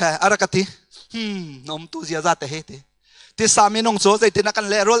แค่อารกตินมตูเสียจัดแต่เหตุที่สามีนงโจใจที่นักกัน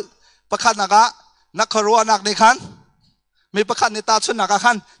เล่รุลประคันนักะนักครัวนักนี่คันมีประคันนี่ตาชุนนัก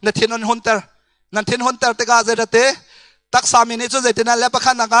คันนั่นทิ้งหุ่นเตอร์นั่นทิ้งหุ่นเตอร์ติกาใจเตะตักสามีนี่โจใจที่นั่นเล่ประ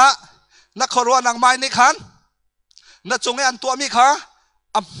คันนักะนักครัวนักไม้นี่คันนั่นจงไอ้อันตัวมีค่ะ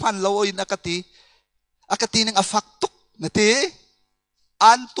อัมพันโลอินักติอักตินึงอฟักตุกนั่นที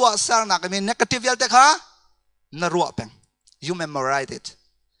อันตัวสร้างนักมี negative ยัลเตค่ะนรัวเป็ง you memorize it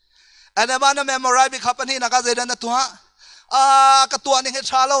อันนั้นมัน memorize บิขับปัญหานักเจดันนัตัวกตัวนี่ให้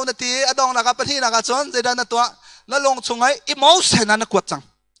ชาโลนัทีอดองนักปัญหานักจนเจดันนัตัวนั่นลงชงไอ้ emotion นั่นกวดจัง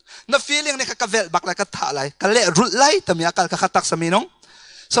นั่น feeling นี่ก็เวลบักเลยก็ท่าเลยก็เละรุดไล่แต่มีอาการก็ขัดตักสมีน้อง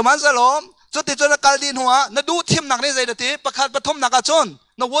สมัยสลมจุดที่จุดการดินหัวนั่นดูทีมนักนี่เจดันทีประคับปฐมนักจน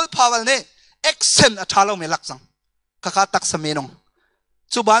นั่น world power นี่ accent ชาโลมีหลักจังก็ขัดตักสมีน้อง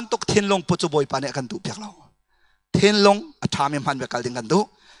จุบันตุกเทียนลงปุจจุบอยปานเนี่ยกันดูเพียงเราเทียนลงอัฐามิมันเบกัลดิ่งกันดู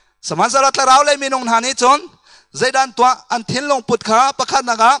สมัยสลัดเราเลยมีนงทานิจนใจดันตัวอันเทียนลงปุจขาประคัน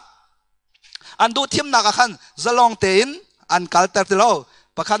นักอันดูทีมนักขันจะลองเตียนอันกัลเตอร์ติโล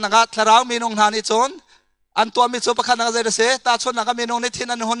ประคันนักเรามีนงทานิจนอันตัวมีจูประคันนักใจเสียตาชนนักมีนงในเทียน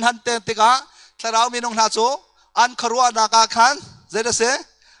อันหุ่นหันเตติกาเรามีนงทาจูอันครัวนักขันใจเสีย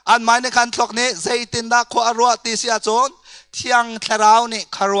อันไม่ในขันทลกนี้ใจตินนักขวารัวตีเสียจนเที่ยงทราวนี่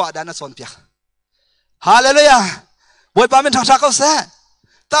คารวะดานะส่วนเปียฮาเลลูยาบอยปาเป็นทางชาเขาเส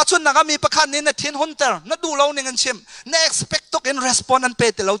ตาชุนนักมีประคันนี้นะทิ้งหุ่นเตอร์นัดดูเราเนี่ยเงินชิมนัด expect ตุกิน respond อันเป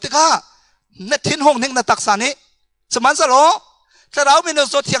ติเราติก้านัดทิ้งห้องนิ่งนัดตักษานี้สมันสโลทราวมีน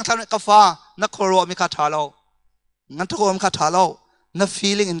โซเที่ยงทางกาฟ้านักคารวะมีคาถาเรางั้นทุกคนมีคาถาเรานัด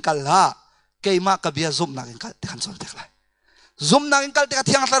feeling อินกัลละเกี่ยมากกับเบียซุ่มนักอินกัลที่ขันส่วนเด็กเลยซุ่มนักอินกัลที่ขันเ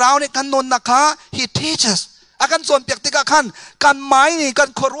ที่ยงทราวนี่กันนนนักฮะ he teachesอาการส่วนเปียกติกาขันการไม้นี่การ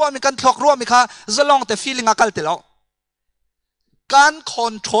ครัวมีการทอกรัวมีค่ะจะลองแต่ feeling อาการติดแล้วการคอ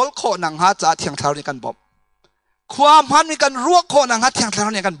นโทรลโคนังหาจะเที่ยงเท่านี้กันบบความพันมีการรัวโคนังหาเที่ยงเ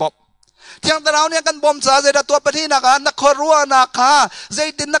ท่านี้กันบบเที่ยงเท่านี้กันบ่มจะจะตัวปฏินักนักครัวนักค่ะจะ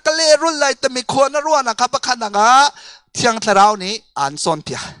ดินนักเล่รุ่นไรแต่มีคนรัวนักค่ะประคันนักเที่ยงเท่านี้อันส่วนเ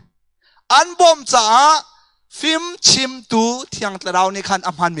ปียอันบ่มจะฟิล์มชิมตูเที่ยงเท่านี้ขัน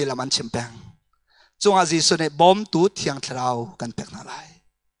อัมพันมีละมันชิมแปง จงอาจีสุนบอมตูเทียงเรากันเป็กนาไล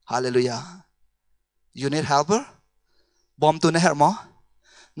ฮาเลลูยา you need helper บอมตูเนเฮร์มอ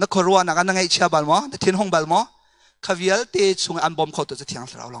นักครัวนักนั่งไอเชียบัลมอนักทิ้งห้องบัลมอขวิลเตจงอันบอมเขาตัวจะเทียง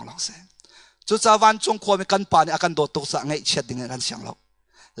เราลองเสียจุดสาวันจงควมีกันป่านอากันโดดตกสังไอเชียดิ่งกันเสียงเรา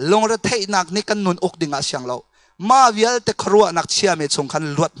ลงรถเทนักนี่กันนุนอกดิ่งเสียงเรามาวิลเตครัวนักเชียเมจงกัน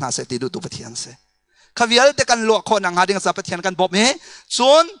ลวดนาเสติดูตุปเทียนเสขวิลเตกันลวดคนนังหาดิ่งสับปเทียนกันบอมเฮจ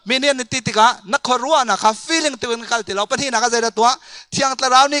นมีเนียนติติกะนักครัวนักfeelingตัวกันกัลติเราปะที่นักเจริญตัวเทียงตะ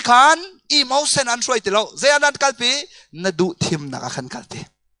ราวนี่ขันemotion อันช่วยติเราเจอันนั้นกัลปีนดูทีมนักขันกัลปี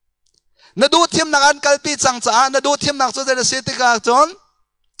นดูทีมนักอันกัลปีจังจ้านดูทีมนักสุดเจริญสิติกะจน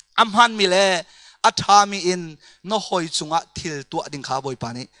อัมฮันมิเลอัฐามีอินนหอยจุงะทิลตัวดิ่งขาบอยปา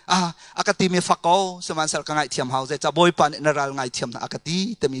นีอากาศมีฟักเอาสมันสัลกังไอเทียมเฮาจะบอยปานีนรัลไงเทียมนะอากาศ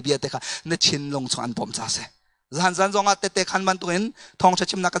แต่มีเบียเตค่ะนชินลงจงอันปอมจ้าเสจันจงอ่ะเตะขันบันตุอินทอง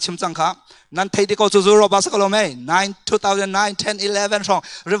ชิมนักชิมจังค่ะนั่นเทดิโกจูจูโรบาสกโลเมย์2009 10 11ช่อง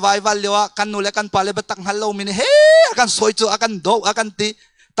revival เลียวกันนูเลกันปาเลบตักฮัลโลมินเฮ้กันสวยจูอากันโดอากันตี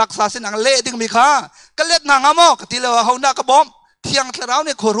ตักซาสินังเล่ดิ่งมีค่ะกันเล็ดนางอโมกตีเลวเฮาหน้ากระบอมเที่ยงเท่าเราเ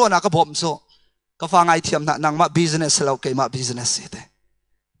นี่ยโครัวนักกระบอมโซก็ฟังไอเทียมนังมา business เราเกี่ยมา business สิเต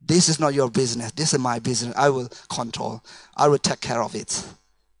this is not your business this is my business I will control I will take care of it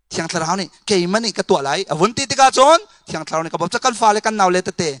เที่ยงเท่าเราเนี่ยเกี่ยมันนี่ก็ตัวอะไรวันที่ติกาจนเที่ยงเท่าเราเนี่ยก็บอกจะกันฟ้าเลยกันหนาวเลย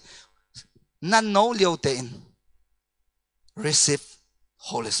เตนั่นโน้เลี้ยวเตน receive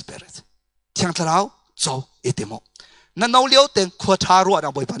Holy Spirit เที่ยงเท่าเราโจอิติโมนั่นโน้เลี้ยวเตนขวดทารัวนะ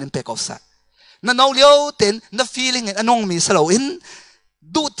บ่อยปานนั้นเปกเอาซะนั่นโน้เลี้ยวเตนนั่น feeling อันน้องมีสโลอิน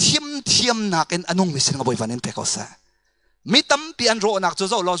ดูเทียมนักเอ็นอันนุ่งมิสิงกับบ่อยวันนี้เปกเอาซะมีตั้มปีอันโรนักจะ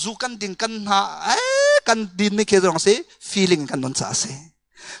เราจูกันดิ่งกันหากันดินไม่เคยร้องสิ feeling กันนนจ่าสิ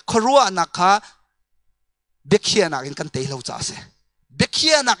ครัวนักค่ะเบคเคียนักเอ็นกันเตยเราจ่าสิเบคเคี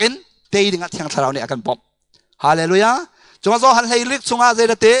ยนักเอ็นเตยดิ่งอัดที่ยังทาราวเนี่ยกันปอมฮาเลลูยาจงอาโซฮันเฮลิกจงอาเจ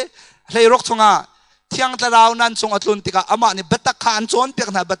ดเตเฮลิรกจงอาที่ยังทาราวนั้นจงอัดลุนติกาอามานี่เบตักขันจนเปียก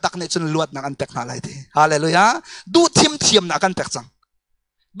นาเบตักเนี่ยจนลวดนักอันเปียกนาอะไรทีฮาเลลูยาดูเทียมนักกันเปียกจัง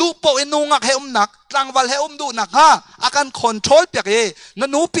ดูโปอินุงักเฮอุมนักกลางวันเฮอุมดูนักฮะอาการคอนโทรลเปียกเอนั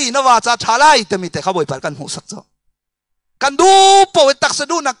นูปีนว่าจะชาไลแต่มีแต่เขาบ่อยปกันหูสักจ้ากันดูโปอิตักสะ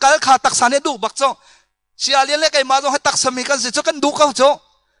ดูนักกัลขาตักสานดูบักจ้าเชียเลียนเล็กไอ้มาจ้าให้ตักสมีกันสิจ้ากันดูเขาจ้า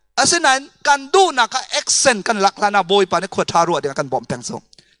อาศัยนั้นกันดูนักเอ็กเซนกันหลักลานาบ่อยปานขวดทารัวเดียวกันบอมแปงจ้า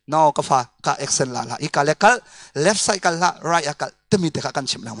นอกฟ้าเอ็กเซนละอีกาเล็กกัลเลฟไซกันละไรอักกัลแต่มีแต่เขากัน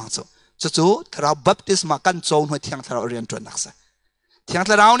ชิมแล้วมั้งจ้าจู่ๆถ้าเราบัพติศมากันโจนหัวเทียงถ้าเราเรียนจนนักษาเที่ยง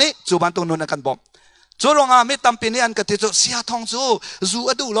เรานี่จูบันตรงนู้นกันบอมจูลงอาไม่ตั้มปีนี้อันก็ติดจูเสียทองจู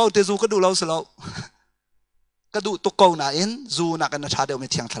อดูเราแต่จูก็ดูเราสิเราก็ดูตุกเกาหนาอินจูนักกันชาเดียวไม่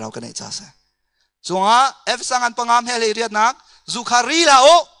เที่ยงเรากันไอ้จ้าเสจูงาเอฟสังอันปังอามเฮลิเรียดนักจูคารีลาโอ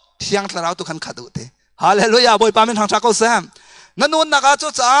เที่ยงเราตุกันขัดดูเตฮาเลลูยาบอยปามินทางชักเอาแซมนั่นนู้นนักจู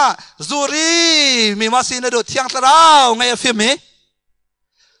จ้าจูรีมีมาซีนดูเที่ยงเราไงฟิมี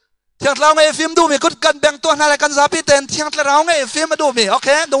เที่ยงเราไงฟิล์มดูมีกุดกันแบ่งตัวอะไรกันซาพิเตนเที่ยงเราไงฟิล์มมาดูมีโอเค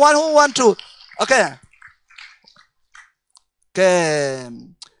the one who want to โอเค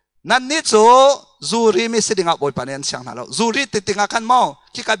นั่นนี่จูรีมีสิ่งอ่ะบ่อยปานนี้เสียงนั่นแล้วจูรีติดติงอ่ะขันเมา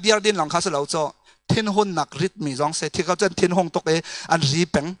ที่กับเบียร์ดินหลังคาสเราจ้าทิ้งหุ่นนักริดมีจงเสที่เขาจะทิ้งหุ่นตกอันรี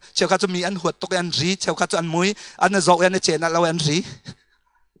เป็งเช้าเขาจะมีอันหัวตกอันรีเช้าเขาจะอันมุ้ยอันนั้นโจ้อันนั้นเจนเราอันรี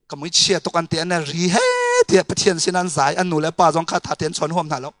ก็มุ้ยเชียตกอันเตียนอันรีเฮ้เดี๋ยวไปเทียนสินันสายอันนู้นแล้วป้าจงข้าทัดเทียนชนหัว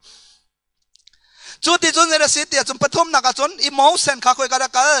นั่นแล้วจุดที่จุดเนี่ยสิทธิ์จุดปฐมนักจุดอิโมชันข้าคุยกัน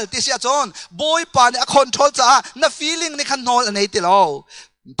กันที่เสียจุดบอยปานคอนโทรลจ้าน่ะ feeling นี่ขันโนอันนี้ติเรา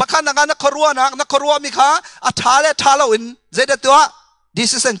ปะขันนักครัวนักครัวมีข้าอัฐาเลฐาเราอินเจเดตัว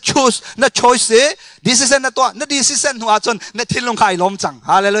decision choose น่ะ choice decision น่ะตัวน่ะ decision หัวจุดน่ะทิ้งลงไข่ล้มจัง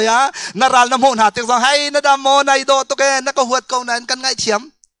ฮาเลลูยาน่ะรัลน้ำมันหาติดจังให้น่ะดามโมน่ะอีโดตัวแกน่ะก็หัวเก่านั่นกันไงเทียม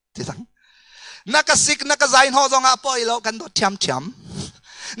ติดจังน่ะก็สิกน่ะก็ใจหัวจงอ่ะปล่อยเรากันตัวเทียม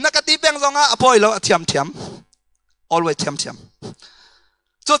นักตีเบงจงอ่ะอภัยเราเทียม always เทียม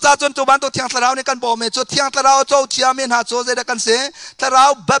จุดจ้าจนจุบันตัวเที่ยงเราเนี่ยกันบอกเมจุดเที่ยงเราโจเทียมินหาโจเจดกันเสียถ้าเรา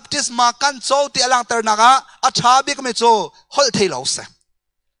บัพติศมากันโจที่อลังเตอร์นักอาชาบิกเมโจฮอลเทลเอาเสีย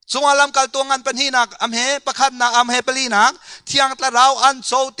จงอารมณ์กัลตัวงานเป็นหินักอำเฮประคันนักอำเฮเปลีนักเที่ยงเราอันโ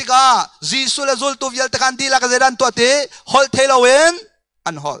จติกาจีสุเลจุลตัวเวลตะกันดีลักเจดันตัวเตฮอลเทลเอาเวน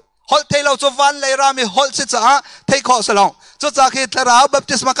อันฮอลเทลเอาโจวันเลยรามีฮอลสิจ้าเทคอสลองจุดจากที่ทาราวบัพ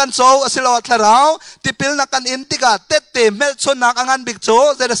ติศมากันโซอสิลอทาราวที่พิลนักกันอินติกาเตเตเมลชนนักอังอันบิกโซ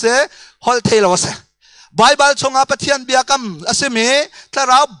เจดเสฮอลเทลวะเสไบเบิลชงอาปฏิยันเบียกัมอสิมีทา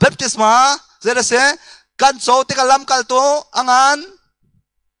ราวบัพติศมาเจดเสกันโซติกาลัมกัลโตอังอัน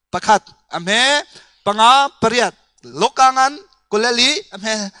ประคัดอเมปังอาปริยัดโลกังอันกุลลีอเม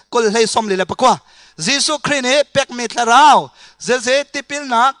กุลให้สมลีเลปะกว่า Jisu Christ pek mi tharau je tipil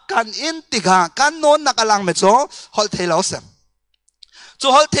na kan in tiga kan non nakalang me cho hol thelo se chu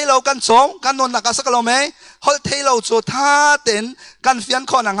hol thelo kan chong kan non nakasakalo me hol thelo chu tha ten kan fian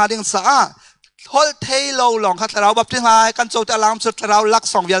kho nang hading sa hol thelo long kha tharau bap tin hai kan chou ta lam chu tharau lak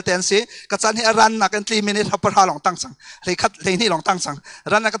song vial ten si ka chan he ran na kan 3 minute hapar ha long tang sang le khat le ni long tang sang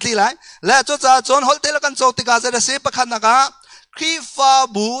ran na ka tli lai la chu cha chon hol thelo kan chou ti ga je se pakhan na ka khi fa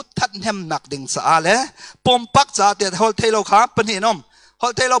bu that hem nak ding sa ale pom pak cha te hol thelo kha pani nom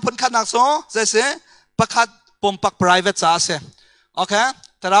hol thelo phun khat nak so je se pakhat pom pak private cha se okay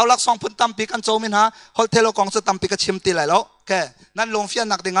tharau lak song phun tam pi kan chou min ha hol thelo kong chu tam pi ka chim ti lai lo ke nan long fian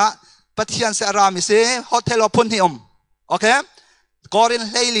nak dinga pathian se arami se hol thelo phun hi okay korin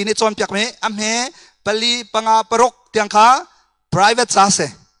leili ni chon pyak me am he pali panga parok tiang kha private cha se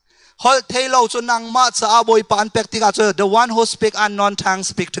hol thelo chu nang ma cha boi pan pek ti ga chu the one who speak unknown tongue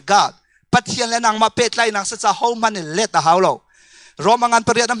speak to God pathian le nang ma pet lai nang sa cha ho man le ta haw lo romangan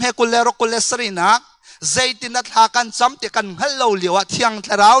pariat am he kul le ro kul le sri na zaitin at hakan cham te kan hello liwa thiang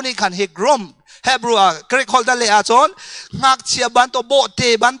tharau ni khan he grom Hebrew Greek hol da le a chon ngak chia ban to bo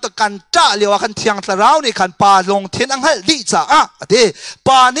te ban to kan ta liwa kan thiang tharau ni khan pa long thin ang hal di cha ate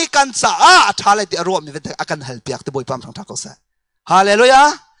pa ni kan cha thale ti ro mi ve akan hal piak te boi pam thang thako sa hallelujah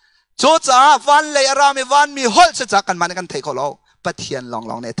chu cha van le arami van mi hol se cha kan man kan thei kho lo pathian long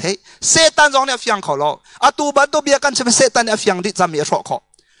long ne thei setan jong ne fyang kho lo atu ban to bia kan chhe setan ne fyang di cham mi ro kho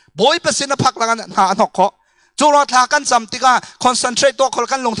boi pasin phak langan na anok kho chu ro tha kan cham tika concentrate to khol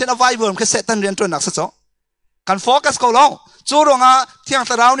kan long thena vai worm khe setan rian tro nak sa cho kan focus ko lo chu ro nga thiang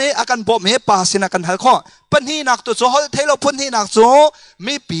tarau ni akan bo me pa sin akan hal kho pan hi nak tu cho hol thelo phun hi nak cho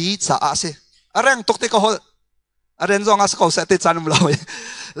mi pi cha a se areng tok te ko hol aren zong as ko se te chanum lo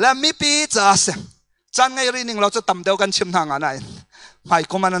la mi pi cha se chan ngai ri ning lo cho tam deu kan chim thang anai mai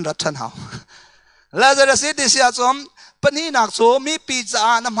ko manan rat than haw la zara si ti sia chom pani nak cho mi pi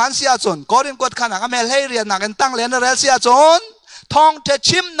cha nam han sia chon korin kot khana ka mel hei rian nak en tang len rel sia chon thong the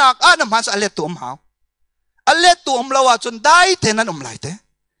chim nak nam han sa let tum haw alet tum lawa chon dai te nan lai te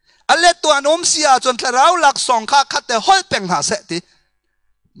alet tu anom sia chon tharau lak song kha khat te hol peng ha se ti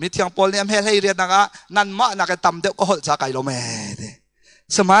mi thiang pol nem hel hei rian naka nan ma nak tam de ko hol cha kai lo me de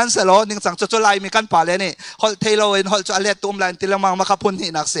seman se lo ning chang cho lai mi kan pa le ni hol thelo in hol cho alet tum lan tilamang ma kha phun hi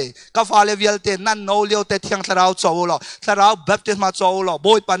nak se ka fa le vial te nan no leo te thiang tharau cho lo tharau baptist ma cho lo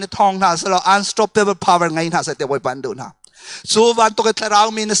boy pan ni thong na se lo unstoppable power ngai na se te boy pan du na chu van to ke tharau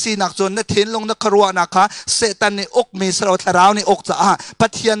mi na si nak chon na thin long na kharwa na kha setan ni ok mi se lo tharau ni ok cha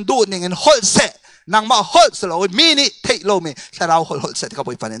pathian du ning in hol se nang ma hol se lo mi ni thei lo mi tharau hol se ka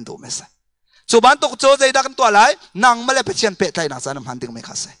boy pan en du me se chu ban tok cho zai da kan to lai nang ma le pathian pe tai na sa nam han ding me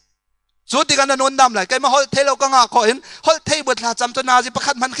kha se chu ti kan non dam lai kai ma hol thelo ka nga kho in hol thei bot la cham to na ji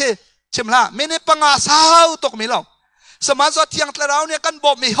pakhat man khe chimla mi ni panga sao tok mi lo saman so thiang tlarau ne kan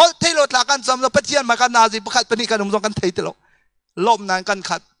bo mi hol thelo tla kan cham lo pathian ma kan na ji pakhat pani kan um kan thei te lo lom nan kan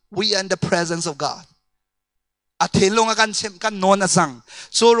khat we are in the presence of God a thelong kan chem kan non asang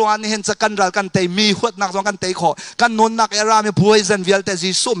so ruan hen cha kan ral kan tei mi hot nak jong kan tei kho kan non nak era mi poison vial te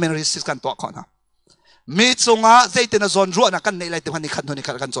ji so men resist kan to kho na mi chunga zeitena zon ru na kan nei lai te hani khan honi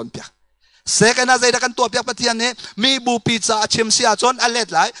kan zon pya second na zaida kan to pya pathian ne mi bu pi cha chim sia chon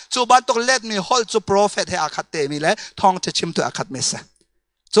alet lai chu ban tok let mi hol chu prophet he akhat te mi le thong che chim tu akhat me sa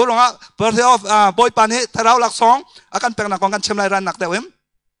chu longa birthday of boy pan he tharau lak song akan pek na kong kan chim lai ran nak te wem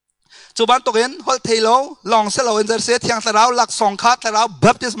chu ban to gen hol thelo long se lo en zer se thiang tharau lak song kha tharau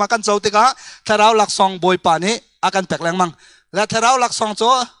baptist ma kan chauti ka tharau lak song boy pan he akan pek lang mang la tharau lak song cho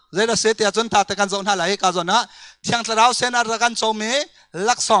zeda se tia chon tha te kan zon ha lai ka zona thiang tharau sen ar kan chau me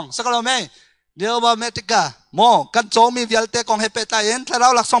lak song sakalo me deu ba metika mo kan chau mi vial te kong he pe ta en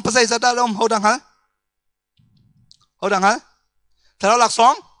tharau lak song pasai zada lom hodang ha tharau lak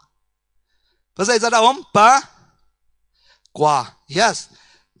song pasai zada pa kwa yes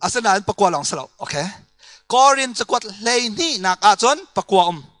asana pakwa long salo okay korin chakwat lei ni nak a chon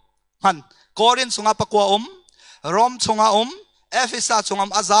pakwa han korin sunga pakwa rom chunga efisa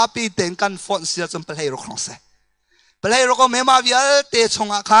chungam azapi ten kan fon sia chum pelhei ro khong se pelhei ro ko mema vial te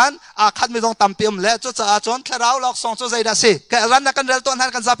chunga khan a khat mi jong tampiam le chu cha chon tharau lok song chu zaida se ka ran na kan rel ton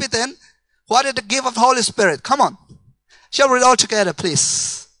han kan zapi ten what is the gift of Holy Spirit come on shall we read all together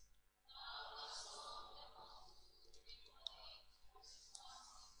please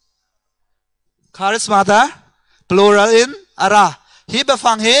charismata plural in ara hi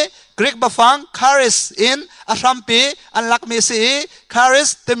bafang he Greek bafang charis in ashampi an lakmi si charis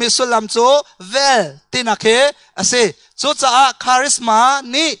temisulam chu vel tinake ase chu cha charisma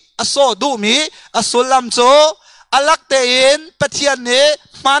ni aso du mi asulam chu alakte in pathian ne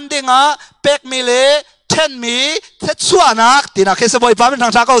มันดิงะเป็กมีเลเทนมีเทชัวนักตีนักเคสบอยปาเป็นทา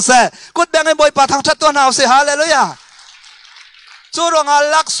งชาเขาเสกุดแบงให้บอยปาทางชัดตัวหนาวเสียฮาเลลูยาจูรงอัล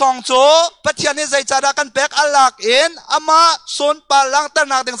ลักสองจูปัจจัยนี้ใจจารักันเป็กอัลลักอินอามาส่วนปาลังตระ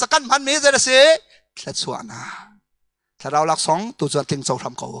หนักถึงสักกันพันมีเจริญสิเทชัวนะถ้าเราหลักสองตัวจะติงเจ้าท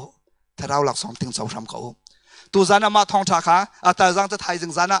ำเขาถ้าเราหลักสองติงเจ้าทำเขาตัวจานามาทองชาขาแต่ยังจะไทยจึ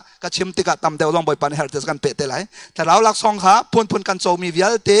งจานะก็ชิมติกะตำเดียวลองบ่อยปานเฮอร์เตสกันเปะเตไหลถ้าเราหลักสองขาพุ่นกันโจมีวิ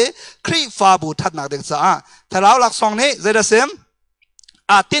ลเตครีฟาบูทัดนักเด็กจ้าถ้าเราหลักสองนี้เจริญสิ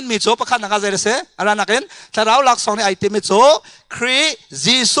ตินมีโจประคันนักเจริญสิอะไรนักเห็นถ้าเราหลักสองนี้ไอติมีโจครี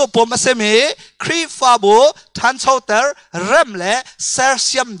จีสุปมเสมีครีฟาบูทันโชเตอร์เริ่มเล่เซอร์เ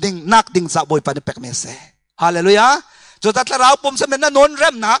ซียมดิ่งนักดิ่งจะบ่อยปานเปกเมสฮาเลลูยาจนถ้าเราปุ่มเสมีนั่นนนเ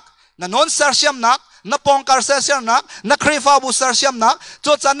ริ่มนักนั่นนนเซอร์เซียมนักนับปองการเสียนักนักครีฟาบูเสียนักจ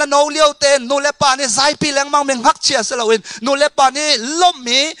ดจันนันโนเลียวเตนนูเลปานี่ใจปีแรงมังมิงฮักเชียสลาวินนูเลปานี่ล้ม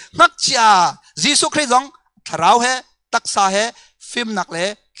มีฮักเชียยิสุคริสต์ทาราวเฮตักษาเฮฟิมนักเล่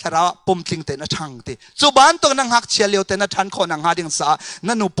ทาราวปุ่มทิ้งเตนช่างตีจุบันตัวนังฮักเชียเลียวเตนช่างคนนังหาดิ่งสา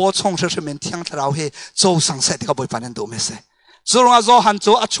นันนูโปชงเชื่อมันที่ยังทาราวเฮโจสังเสติกับบุยปานันดูเมเสจงอาโจฮันโจ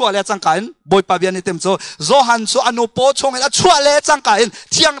อัชวาเลจังกันบอยปาเบียนิเต็มโจโจฮันโจอนุโปชงอัชวาเลจังกัน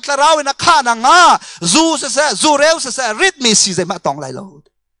เที่ยงตะราวนักข้านังจูเสจูเร็วเสริดมีสีใจมาตองไหลโลด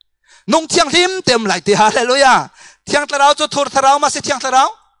นุ่งเที่ยงทิมเต็มไหลตีฮาเลลูยาเที่ยงตะราวจะทุรตะราวมาสิเที่ยงตะราว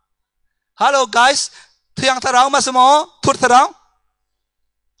Hello guys เที่ยงตะราวมาสมอทุรตะราว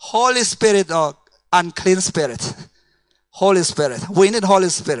Holy Spirit or unclean spirit Holy Spirit we need Holy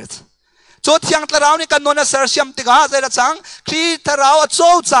Spiritจดที่ยังตะราวนี่กันนนเสริมติกาใจละจังคลีตะราวโจ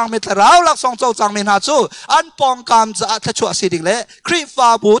จังมีตะราวหลักสองโจจังมีหาจูอันปองกามจะทัชชัวสีดิ่งเล่คลีฟา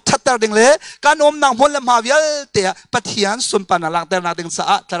บูทัดเตอร์ดิ่งเล่การนางพลละมาวิลเตียปะเทียนสุนปานาลังเตอร์นักดิ่งสะ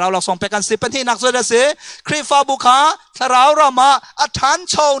ตะราวหลักสองเป็นกันสิเป็นที่นักสุดเสียคลีฟาบูขาตะราวรามาอัฐาน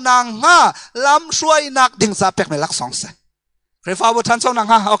โชนางฮาลำช่วยนักดิ่งสะเป็กไม่หลักสองเสียคลีฟาบูทันโชนาง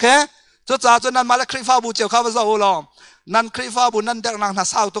ฮาโอเคจุดจ่าจนนั้นมาแล้วคลีฟาบูเจียวข้าวจะโอลองนั่นครีฟ้าบุญนั่นเด็กนางน่า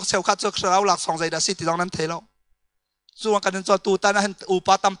เศร้าตกเชลคัดเจอเราหลักสองใจดาสิที่ตรงนั้นเทเราส่วนกันจนตูตานะเห็นอุป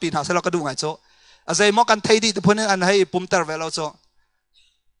าตัมปีนหาเสร็จเราก็ดูไงโจอาศัยมอกันเทดีแต่พวกนี้อันให้ปุ่มเตอร์เวลโจ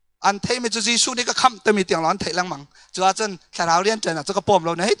อันเทไม่จุดจีสูนี่ก็คำแต่มีเตียงร้อนเทลังมังจนอาจารย์ถ้าเราเรียนเจนอ่ะจะก็ปมเร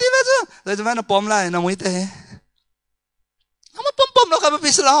าเนี่ยเฮ้ยที่เวจ้เลยจะไม่น่าปมเลยนะมุ้ยเตะเขามาปมเราครับมา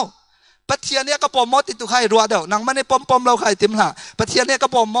พิสเราปัจเจียนเนี่ยก็ปมมอติดตุกให้รัวเดียวนังมันในปมเราใครติมละปัจเจียนเนี่ยก็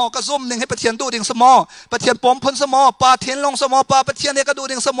ปมมอก็ซุ่มหนึ่งให้ปัจเจียนดูดิ่งสมอปัจเจียนปมพ้นสมอปาเทียนลงสมอปาปัจเจียนเนี่ยก็ดู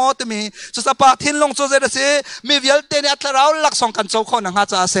ดิ่งสมอติมีสุดสัปปาเทียนลงโซเซเดซีมีวิลเตเนี่ยทาราวลักสองกันโจคนนังหา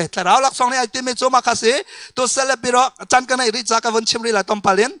จ่าเสทาราวลักสองเนี่ยไอติมีโจมาคาซีตัวเซเลบิโรจันกันในริจากัวันชิมรีละตอมป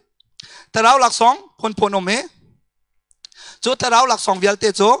าลินทาราวลักสองพ้นโอเมจุดทาราวลักสองวิลเต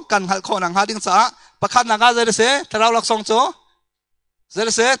โจกันหัลคนนังหาดิ่งจ่าประคันนังหาเซเดซีทาราวลักสองโจเซเด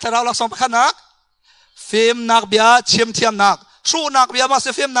ซีทาราวลักสองประคันนักฟิล์มนักเบียชิมเทียมนักสู้นักเบียมาเสี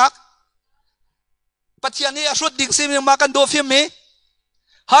ยฟิล์มนักปัจจัยนี้ชุดดิ่งซิมมากันดูฟิล์มมี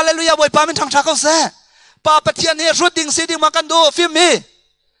ฮาเลลูยาบอยปามินทางชาเขาเสป้าปัจจัยนี้ชุดดิ่งซิมมากันดูฟิล์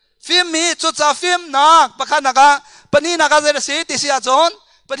มมีจุดจ่าฟิล์มนักประคันนักปนีนักเจริญสีติสิอาจอน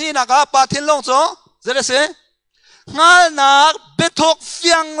ปนีนักปาทินลงโจเจริญสีงานนักเบทุกเ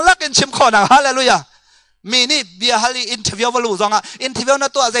ฟียงลักอินชิมขอนักฮาเลลูยามีนี่เบียร์ฮัลลีอินเทอร์วิววลูจงอ่ะอินเทอร์วิวนั่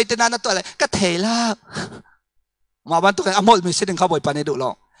นตัวอะไรตัวนั้นตัวอะไรก็เทล่ามาบันตัวอโมดมีสิ่งเขาบ่อยปานนี้ดูล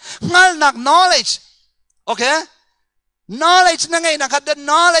องงั้นนัก knowledge โอเค knowledge นั่นไงนะครับ the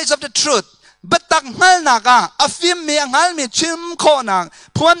knowledge of the truth บัดตักงั้นนักอ่ะอฟิมมีงั้นมีชิมโคนัง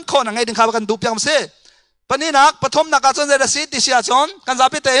พวนโคนังไงดึงเขากันดูเพียงสิปนี้นักปฐมนักการจนเจริญสิติเสียจนกันจะ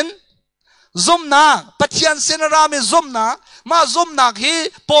ไปเต้นซุ่มนักปัจจัยสินรามีซุ่มนักมาซุ่มนักฮี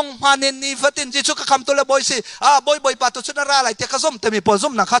ปงฮานินนีฟัตินจิชุกคำตัวเลบอยสิบอยปัตุชุนราอะไรเทคซุ่มแต่มีพอซุ่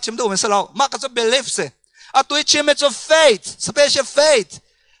มนักข้าชิมดูมันสลาวมาก็จะ believe สิตัวชิมจะ faith special faith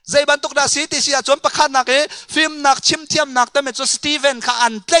ใจบรรทุกดาสิติเสียจนประคันนักฟิล์มนักชิมเทียมนักแต่เป็นสตีเวนข้าอั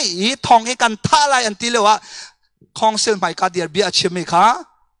นเตยทองให้กันท่าไรอันตีเลวะของเซลไม่กัดเดียร์เบียชิมไม่ข้า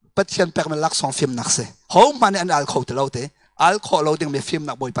ปัจจัยแปลกมันลักสองฟิล์มนักสิเขามันอันอัลโคตเลวเตอัลโคเราดึงมีฟิล์ม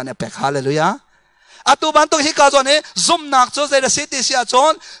นักบอยปันเนี่ยแปลกฮาเลลูยาตัวบันทุกที่กาจนี้ซุ่มนักโจเซเดสิติเสียจ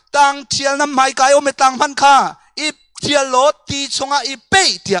นตั้งเทียนน้ำไม้กายโอเมตังพันข้าอีเทียนโลตีชงอีเป้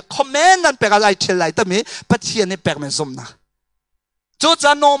เทียคอมเมนต์นั้นแปลกอะไรเทียนไรแต่มีปัจเจียนนี่แปลกเป็นซุ่มนักโจจ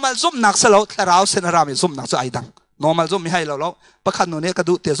ะ normal ซุ่มนักสลาวแต่เราเซนรามีซุ่มนักจะไอ้ดัง normal ซุ่มไม่ให้เราประคันโน่นเนี่ยก็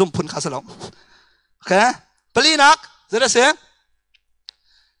ดูเตียซุ่มพุนข้าสลาวโอเคปลีนักจะได้เสีย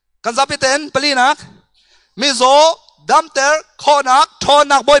กันจับไปเต้นปลีนักมิโซดัมเตอร์คอนักทอ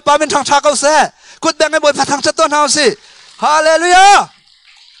นักบอยปาเป็นทางชาเขาเสกุดแบงให้บอยพาทางชัดต้นเฮาสิฮาเลลูยา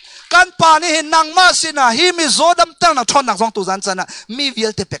กันปา นี่นางมาสินะฮิมิโซดัมเตลนักทอนนักสองตุจันจันนะมีวิ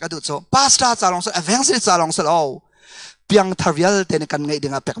ลเตเป็กดูโซพาสตาจาลองโซเอเวนซิจาลองโซโอเปียงทาวิลเตนกันไงดึ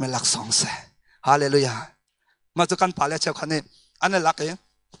งอาเป็กเมลักสองเซฮาเลลูยามาจุกันพาเลเจ้าคันนี้อันนี้ลักเอง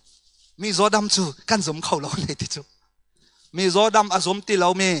มีโซดัมจูกันสมเขาเราเลยที่จูมีโซดัมอาสมตีเรา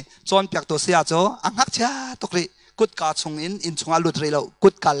มีจอนเปียกตัวเสียจูอังฮักจ้าตุกรีกุดกาชงอินชงอาลุดรีเรากุ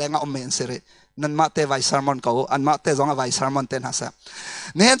ดกาเลงอเมนเสรีนั่นมาเตไวซาร์มอนเขาอันมาเตจงไวซาร์มอนเตนฮะเส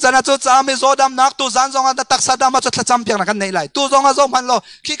เนี่ยจันทร์จุดจามีโซดัมนักตุจันจงอันตักสัดามาจุดละจำเปียกนักกันไหนไหลตุจงอาจงพันโล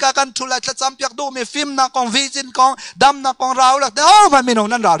ขี้กากันทุลัยละจำเปียกดูมีฟิล์มนักของวิจินของดำนักของเราละเดี๋ยวมันมีโน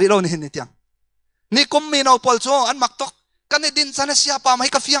นั่นรารีเรานี่เห็นนี่ยังนี่กุมมีโนปอลโซอันมักตกกันดินสันเสียปาไม่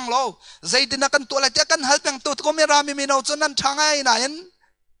กับฟิงโลใจดินกันตัวอะไรเจ้ากันฮัลเปียงตุกุมีรามีโนจนนั่นช่างไงนะเห็น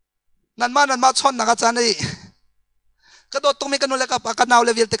นั่นมาชนนักจันนี่ก็โดดตรงนี้กันนู่นเลยกับกันเอาเล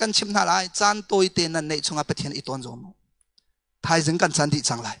เวลเตกันชิมนาไลจันตัวเตนันในช่วงประเทศอีตัวจงไทยจึงกันสันติ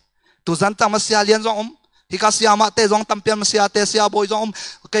จังไรตัวจันตั้งมาเสียเลี้ยงจงฮิกาเสียมาเตจงตั้มเปียมาเสียเตเสียบอยจง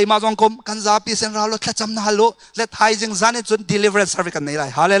เกยมาจงคมกันซาปีเซนเราแค่จำนาลุและไทยจึงจันนี่จน deliverance service กันในไร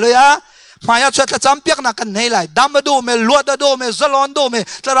ฮาเลลูยามาอยากช่วยจำเปียกนักกันในไรดำมาดูเมลวดดูเมซลอนดูเม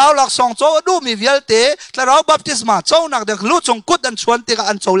แต่เราหลักสองโจดูมีเวลเตแต่เราบัพติศมาโจนักเด็กรู้จงกุดอันชวนติก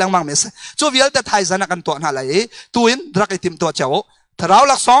อันโจแรงมังเมสโจเวลเตไทยจันกันตัวนั่นไรตัวอินรักไอติมตัวเจ้าแต่เรา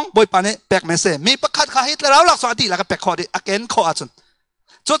หลักสองบอยปานี่แปกเมสมีประคัดขาฮิตแต่เราหลักสองตีหลักแปกคอดีอเกนคออาจุน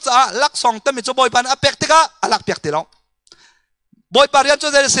จุดจ้าหลักสองแต่มีโจบอยปานอแปกติกะหลักแปกติเราบอยปาเรียนโจ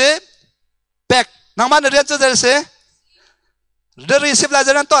เดรเซแปกนังมันเรียนโจเดรเซเดริสิบลายจ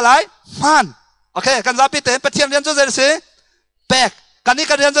ะนั่นตัวไรมันโอเคกันจะพิจารณาประเทศเรียนจะเสียแปกกันนี้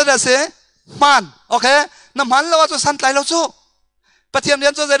กันเรียนจะเสียมันโอเคน้ำมันเราจะสั่นไหลเราจู่ประเทศเรีย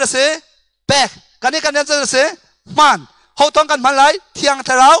นจะเสียแปกกันนี้กันเรียนจะเสียมันเขาต้องกันมันไหลเที่ยงเ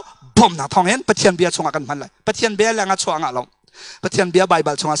ท่าเราบ่มหนักทองเห็นประเทศเบียร์ชงกันมันไหลประเทศเบียร์แรงชงอ่ะเราประเทศเบียร์ใบใบ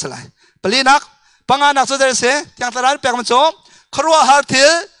ชงอะไรปลีนักปังงานนักจะเสียเที่ยงเท่าเราแปกมันชงครัวฮาร์ทิ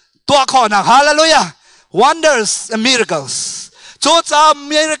ลตัวขอนักฮาเลลูยา wonders and miraclesจูจ้า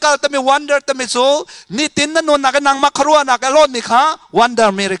มีริคัลแต่มีวันเดอร์แต่มีจูนี่ตินนั่นนู่นนักนังมาครัวนักอารมณ์นี่ค่ะวันเดอ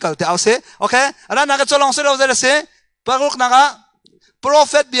ร์มิริคัลแต่เอาสิโอเคอันนั้นนักจะลองสิเราจะสิปรากฏนักโปร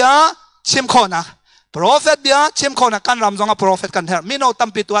เฟตเบียชิมคนนักโปรเฟตเบียชิมคนนักกันรำจงกับโปรเฟตกันเถอะมีโนตั้ม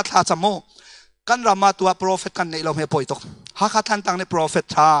ปิตัวท้าจมูกกันรำมาตัวโปรเฟตกันในเราไม่ปล่อยตกหากท่านตั้งในโปรเฟต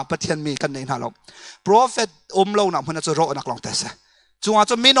ท้าปะเทียนมีกันในหน้าเราโปรเฟตเราหนักมันจะรอนักลองแต่เสจงอาจ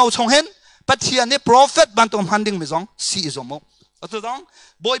จะมีโนชงเห็นปะเทียนนี่โปรเฟตบันตุมฮันดิ้งมิจงสีจมูกตัวต้อง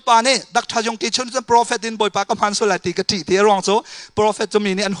บอยปานี่ดักทายงที่ชนจะโปรเฟตดินบอยปาก็พันสุลัยตีกติที่รองโซ่โปรเฟตจะ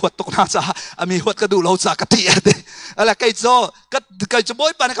มีนี่อันหัวตกน่าจะมีหัวกระดูเราจากกติอะไรไก่โซ่ก็จะบอ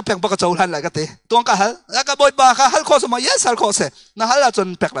ยปานี่ก็เพียงปากกระโจหันไหลกติตัวก็ฮัลแล้วก็บอยปาก็ฮัลโคสมาเยสฮัลโคเสนะฮัลจน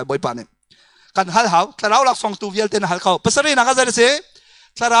เพียงไหลบอยปานี่กันฮัลเขาถ้าเราหลักส่งตัวเวลเตนฮัลเขาภาษาอีนักก็จะเสีย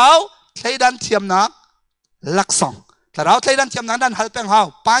ถ้าเราใช้ดันเทียมนักหลักส่งถ้าเราใช้ดันเทียมนักดันฮัลเพียงเขา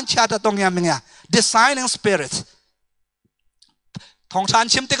ปัญชาตตรงยังไง designing spiritทองชาน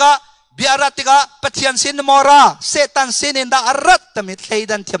ชิมติกะเบียร์ติกะปะเทียนสินมอราเซตันสินินดาอรัตตมิดเลย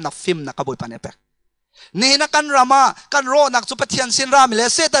ดันเทียมนักฟิล์มนักกบฏปานเอเปกนี่นักกันรามากันโรนักจุปะเทียนสินรามิเล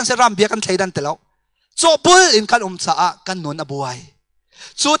เซตันสิรามเบียกันเลยดันเตลาโจบุลอินกันสากันนุนอบุย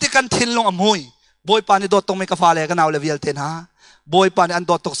จูติกันทินลงอมุยบอยปานิโดตงไม่กฟ้าเลยกันเอาเลเวลเทนฮะบอยปานิอันโ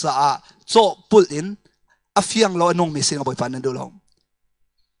ดตกสาโจบุลอินอฟียงโลนงมิสิงบอยปานิดูลง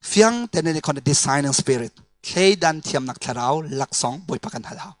ฟียงเทนนี่คนดีไซน์สปิริตเคยดันเทียมนักทาราวหลักสองบอยปากัน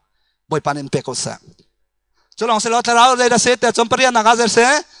ฮัลาวบอยปานินเปกโอเซจุลองเสลทาราวเลยได้เสแต่จมปริยนักอาเซเซ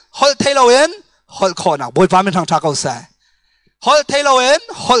ฮอลเทลเวนฮอลคอนักบอยปามินทางทักโอเซฮอลเทลเวน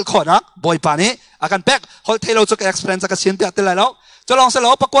ฮอลคอนักบอยปานีอากันเปกฮอลเทลจุกเอ็กซ์เพรสจากชิมเปียติเลยแล้วจุลองเสล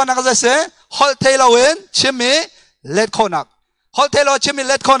ปะกวนนักอาเซฮอลเทลเวนชิมีเลดคอนักฮอลเทลชิมีเ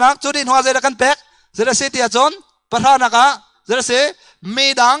ลดคอนักจุดินหัวเซอากันเปกเซเดเซติอาจอนประธานักอาเซเดเซมี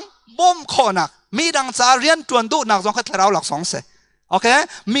ดังบ่มคอนักมีดังจาเรียนจวนดูนักสองขัดเราหลักสองเสโอเค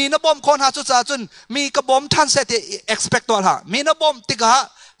มีนบ่มคนหาจุดจ่าจุนมีกระบ่มท่านเสที่ expect ตัวละมีนบ่มติกะ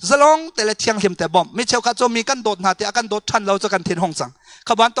จะลองแต่ละเที่ยงเห็มแต่บ่มมีเชาวขัดโจมีกันโดดหาแต่กันโดดท่านเราจะกันเทียนห้องสังข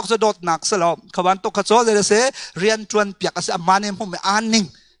บันตกจะโดดหนักสลบขบันตกขัดโจเลยเสเรียนจวนเปียกอามาเนี่ยผมไม่อ่านนิ่ง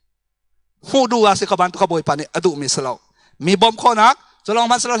หูดูอาศัยขบันตกขบวยปานี่อดุมีสลบมีบ่มคนนักจะลอง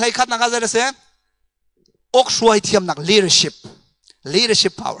มันสลบให้ขัดนักเลยเสอกช่วยเทียมนัก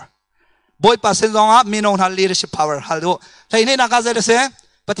leadership powerบอยปัสเซนจงอ่ะมีน้องฮัล leadership power ฮัลโหลแต่นี่นักการเมือง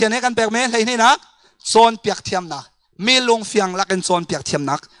ปะเทียนนี้กันเปียกไหมแต่นี่นักโซนเปียกเทียมนักมีลงเฟียงลักเป็นโซนเปียกเทียม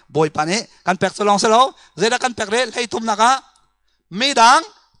นักบอยปันนี้กันเปียกจะลองเสร็จแล้วเจอกันเปียกเลยให้ทุ่มนักมีดัง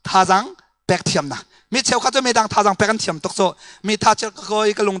ท่าจังเปียกเทียมนัก มีเชลข้าจะมีดังท่าจังเป็กันเทียมตกโซมีท่าเชลก็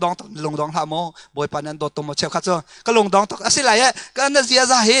ก็ลงดองท่าโมบอยปานันโดตัวโมเชลข้าจะก็ลงดองตกอะไรก็นั่นเสีย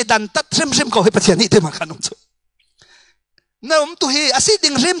จะเฮดันตัดริมเขาให้ประเทศนี้เต็มกันนุ่มโซนั่นผมตัวเฮอาศัย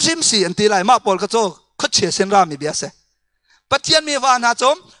ดิ่งริมสิอันที่ไรมาปอลก็โซคุดเชียเซนรามีเบียเสประเทศมีวานาจ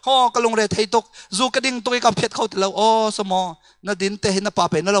อมฮอก็ลงเรทให้ตกจูกระดิ่งตัวกับเพชรเขาที่เราโอ้สมอนั่นดินเตะนั่นป่า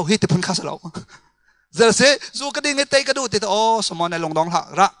เป็นนั่นเราฮิตพุ่นข้าสเราเจอสิจูกระดิ่งเตะกระดูติดโอ้สมอในลงดองละ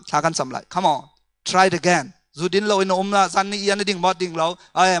ระทากันสำไร come on try it again จูดินเราอินอมละสันนี่ยันดิ่งบอดดิ่งเรา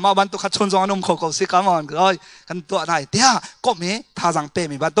ไอ้มาบันตุขัดชนจงนมเขาสิ come on ก็กันตัวไหนเดี๋ยวก็มีท่าจังเป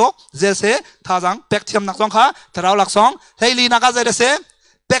มีบัดตุเจอสิท่าจังเป็กเทียมนักสองข้าถ้าเราหลักสองเฮลีนักเจอสิ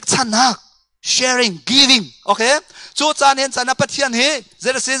เป็กชันนัก sharing giving okay จูจานเห็นสันนับเทียนเฮเจ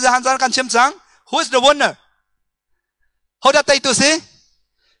อสิจะหันจานกันเชื่อมจัง who is the winner เขาได้ตัวตัวสิ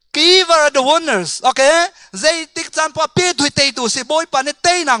giver the winners okay ใจติดจานพอเปิดด้วยตัวสิบอยปานเต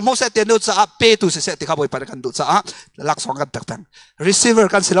ยนังโมเสตียนดูจ้าเปิดตัวสิเสติข้าบอยปานกันดูจ้าหลักสองกันแปลง receiver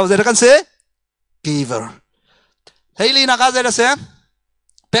กันสิเราจะกันสิ giver เฮลีนักจะสิ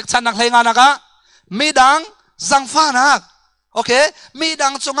เป็กชันนักเฮงานักมีดังสังฟ้านักโอเคมีดั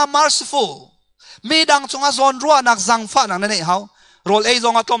งจงอา merciful มีดังจงอา zon รัวนักสังฟ้านักนั่นเองเขา role จ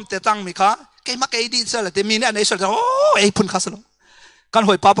งอาต้มเตตังมิค่ะแกมักไอ้ดีเสร็จแต่มีเนี่ยในสุดโอ้ไอ้พุ่นข้าสโลกันห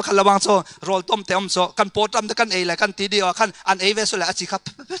อยป้าประคันระวังโซโรลต้มเต็มโซกันโปรตำแต่กันเอเลยกันทีเดียวกันอันเอเวสุเลยอาจิครับ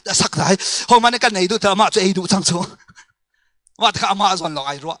สักได้ห้องมันกันเอดูเธอมาจะเอดูจังโซว่าถ้าอามาส่วนหลอกไ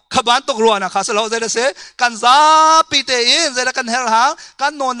อรัวขบันตกรัวนะคะสโลเจเดเซกันซาปีเตอินเจเดกันเฮลฮากั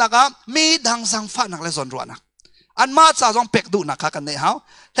นโนนนะครับมีดังสังฟ้านักเลยส่วนรัวนักอันมาจะจงเป็กดูนะคะกันเนี่ยเขา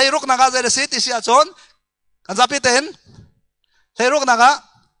เฮรุกนะคะเจเดเซติเสียจนกันซาปีเตนเฮรุกนะคะ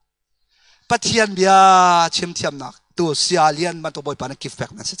ปะเทียนเบียชิมเทียมนักตัวเสียเลียนมันตัวบอยปานกิฟต์แฟก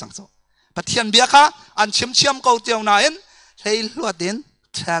นั่นสิจังโซปะเทียนเบียค่ะอันชิมเขาเจียวนาอินเฮลวดดิน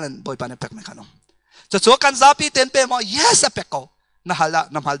เทเลนบอยปานเป็กไม่ขนมจะโจกันซาปีเต็นเปมอ yes เป็กเขาน่าฮัลละ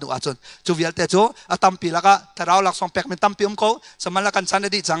น้ำฮัลดูอาจนจูเวียลเตโจอาตัมปีละก็ถ้าเราหลักสองเป็กมันตัมปีเขาสมัยละกันฉัน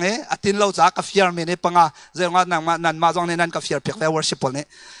ได้จังเออาทินเราจากกัฟเฟียร์มีเนี่ยปังอ่ะเจ้าว่านั่นมาจงในนั้นกัฟเฟียร์เป็กเวอร์ชิปเนี่ย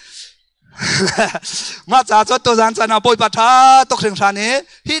มาจากจุดตัวจันทร์นะบอยปะท้าตกเสียงชานี้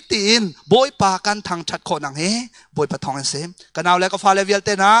ฮิตินบอยปากันทางชัดโคนังเฮบอยปะทองเสียกันเอาแล้วก็ฟาเลเวียลเต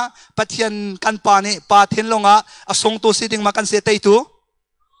นะปะเทียนกันปานี่ปาเทียนลงอ่ะส่งตัวสิดิ่งมากันเสียเตยตัว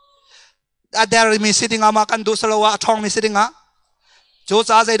เดร์มีสิดิ่งมากันดูสโลวะทองมีสิดิ่งอ่ะจู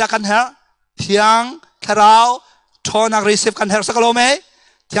จ้าใจดักกันเฮเทียงทาราวทอนักรีเซฟกันเฮสักโลไหม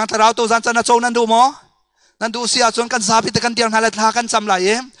เทียงทาราวตัวจันทร์นะโจนันดูมั้งนั่นดูเสียจนกันซาพิตกันเดียงหาเลทากันจำไหล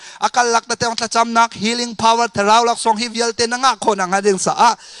อาการหลักแต่ต้องจำนัก healing power ทาราวหลักสองฮิวิลเตนังอ่ะคนนังหาดึงสะ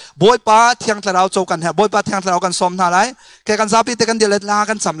บอยป้าเทียงทาราวโจกันเหรอบอยป้าเทียงทาราวกันสมท่าไรแค่กันซาพิตกันเดียเลทา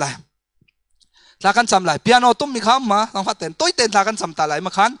กันจำไหลทากันจำไหลเปียโนตุ้มมีข้ามมาลองพัดเต้นตุ้ยเต้นทากันจำตาไหลม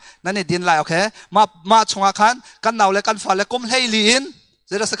าขันนั่นนี่ดินไหลโอเคมาชงอาขันกันเหนาเลยกันฟ้าเลยกุมให้ลีนเ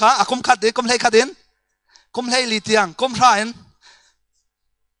จริญสักขากุมขัดดิกุมให้ขัดดินกุมให้ลีเตียงกุมพรายน์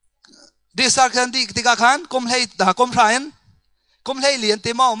ดิสาร์คันดีติกาขันกุมให้ด่ากุมพรายน์กุมให้ลีน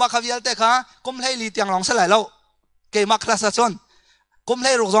ติมอมาขวิลเตค่ะกุมให้ลีเตียงหลงสลายแล้วเกมาคลาสชนกุมใ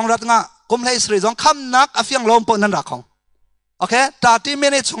ห้รูกจงรัตงะกุมให้สรีจงคำนักอฟิยังลมปนันรักของโอเคตาที่ไม่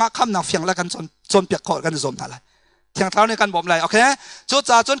ได้ชงคำนักฟิยังแล้วกันจนเปียกขอดกันจมท่าไรเทียงเท้าในกันบ่มไรโอเคจุด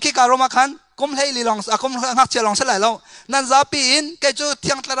จ่าจนขี้การมาขันกุมให้ลีลองกุมหักเชียลองสลายแล้วนั่นจะปีนแกจุดเ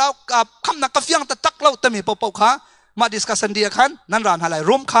ทียงเรากับคำนักอฟิยังตะตักเราแต่มีปปค่ะมาดิสคัสกันดีขันนั่นร้านอะไร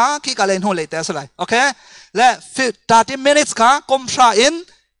ร่วมค้าขี้การเล่นหัวเลยแต่สลายโอเคและ30 minutesค่ะกุมชาอิน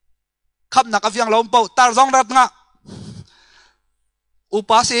คำนักอฟิยังลมปตาจงรัตงะอุ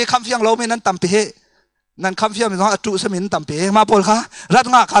ปาสีคำฟิยังลมนั้นตั้มปีนั่นคำฟิยังมีน้องจุสมินตั้มปีมาปอลค่ะรัต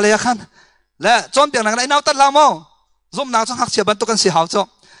งะคาเลยขันและจนเปียงนังไอ้นาวตัดลามอซุ่มนางจงหักเชียบันตุกันสีหาวจง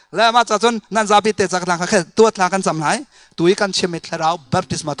และมาจากจนนั่นจะพิเตจากหลังแค่ตัวทางกันจำไหนตุยกันเชื่อมิตรเราบัพ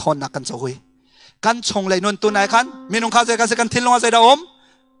ติศมาทอนนักกันจะหุยกันชงเลยนนตัวไหนขันมีนุ่งข้าวใจกันสิกันทิ้งลงใจดาว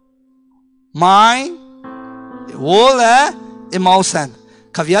mind will และ emotion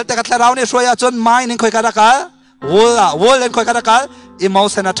ขวิลแต่กันเราเนี่ยช่วยจน mind นี่คอยกันรักกัน will เล่นคอยกันรักกัน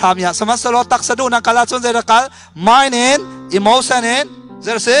emotion นะทำอย่างสมัยสโลตักสะดุนักกันละจนใจรักกัน mind in emotion in เจ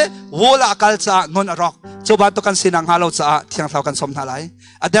อสิวัวละกัลจ้านนรกจูบันตุกันสินังฮาโลจ้าเทียงเท่ากันสมทลาย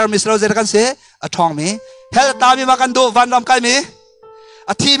อเดอร์มิสเราเจอกันสิอทองมีเฮลตามีมากันดูวันรำไกมี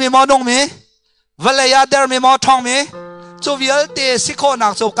อทีมีมอนงมีเวลยาเดอร์มีมอทองมีจูวิลเตสิโคนั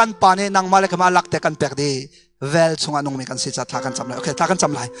กจูกันปานีนังมาเลกมาลักเตกันเปกดีเวลชงอันงมีกันสิจัดทากันจำเลยโอเคทากันจ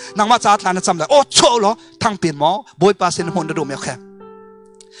ำเลยนังมาจัดทากันจำเลยโอ้โชว์เหรอทั้งปีนมอบอยปาสินหุ่นดูมีโอเค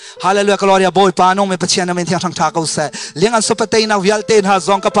ฮาเลลูยา gloria บอยปานงเมปเชียนเมนที่ทางทางเขาเสเลี้ยงอันสุปเตยนาวิลเตนหาซ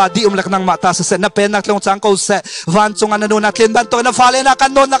องกับปาดิอุมลักนังมาตาเสนับเป็นนักลงจังเขาเสวันจงอันนูนักเล่นบันโตนับฟาเลนักกั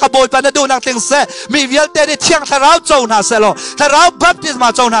นโนนักบอยปานดูนักเล่นเสมีวิลเตนเที่ยงทาราวโจนาเสโลทาราวบัพติศมา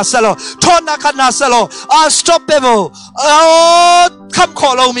โจนาเสโลทอนนักนาเสโลunstoppable โอ้คำขอ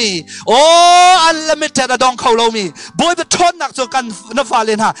เรามีโอ้ unlimited ดองขอเรามีบอยไปทอนนักจกันนับฟาเล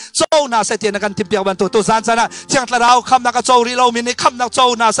นฮะโจนาเสตียนกันทิมเปียกบันโตตัวซานซานะเที่ยงทาราวคำนักโจรีเรามีในคำนักโจ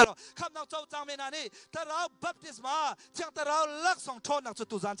นาเสโลคำนักโจจังเมนานี่ทาราวบัพติศมาเที่ยงทาราวลักส่งทอนนักจุ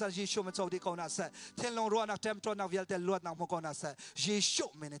ตุซานซายิชูมันโจดีเขานาเสเทนลงรัวนักเต็มทอนนักวิลเตนลวดนักมกนาเสยิชู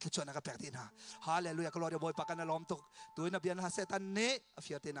เมนที่ชนนักแปลกดินฮะฮาเลลูยากลอเดียบอยปากกันล้อมตุกตัวนับยันฮาเซตันเนอ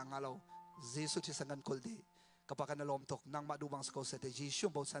ฟิอาตินังฮาโลยิสุที่สังกันคุลดีกับปากกันล้อมตุกนังมาดูบังสกอเซตยิชู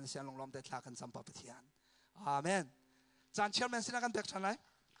บอสันเซียนลงล้อมเด็ดลากันสัมปะปะทิอันอาเมนจานเชื่อมสินักกันแปลกชันไหน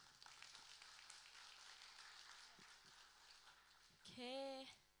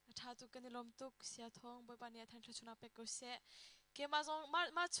ถ้าตุกันล้อมตุกเสียทองบอยปานีทันทชนะเป็กกุเสเกมาจง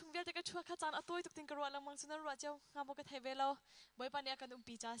มาชุงเวลแต่ก็ชัวข้าจานอตัวตุกติงกรัวลังมังสุนันรัวเจ้างามบกไทยเวลาบอยปานีกัน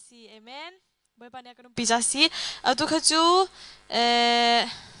ปีจาซีเอเมนบอยปานีกันปีจาซีตุกขจู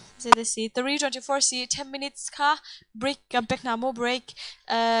see 3:24 see 10 minutes ka break kam pek na mo break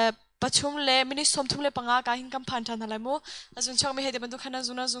pachum le mini somthum le panga ka hin kam phan than halai mo azun chok me hede bandu khana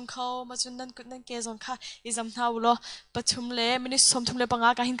zuna zung khau machun nan kut nan ke zong kha izam na ulo pachum le mini somthum le panga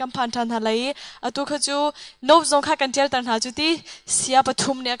ka hin kam phan than halai atu kha chu no zong kha kan tel tan ha chu ti sia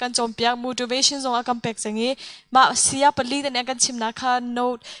pathum ne kan chompyak motivation zong akam pek changi ma sia pali den kan chimna kha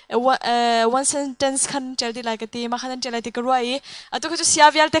note one sentence khan tel di lai ka ti ma khan tel lai ti ka ruai atu kha chu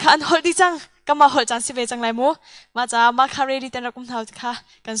sia vial te khan hol di chang kama hol chan si ve chang lai mo ma cha ma kha ready ten rakum thau kha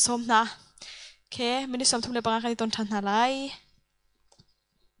kan som na ke mini som thum le panga kan ton than na lai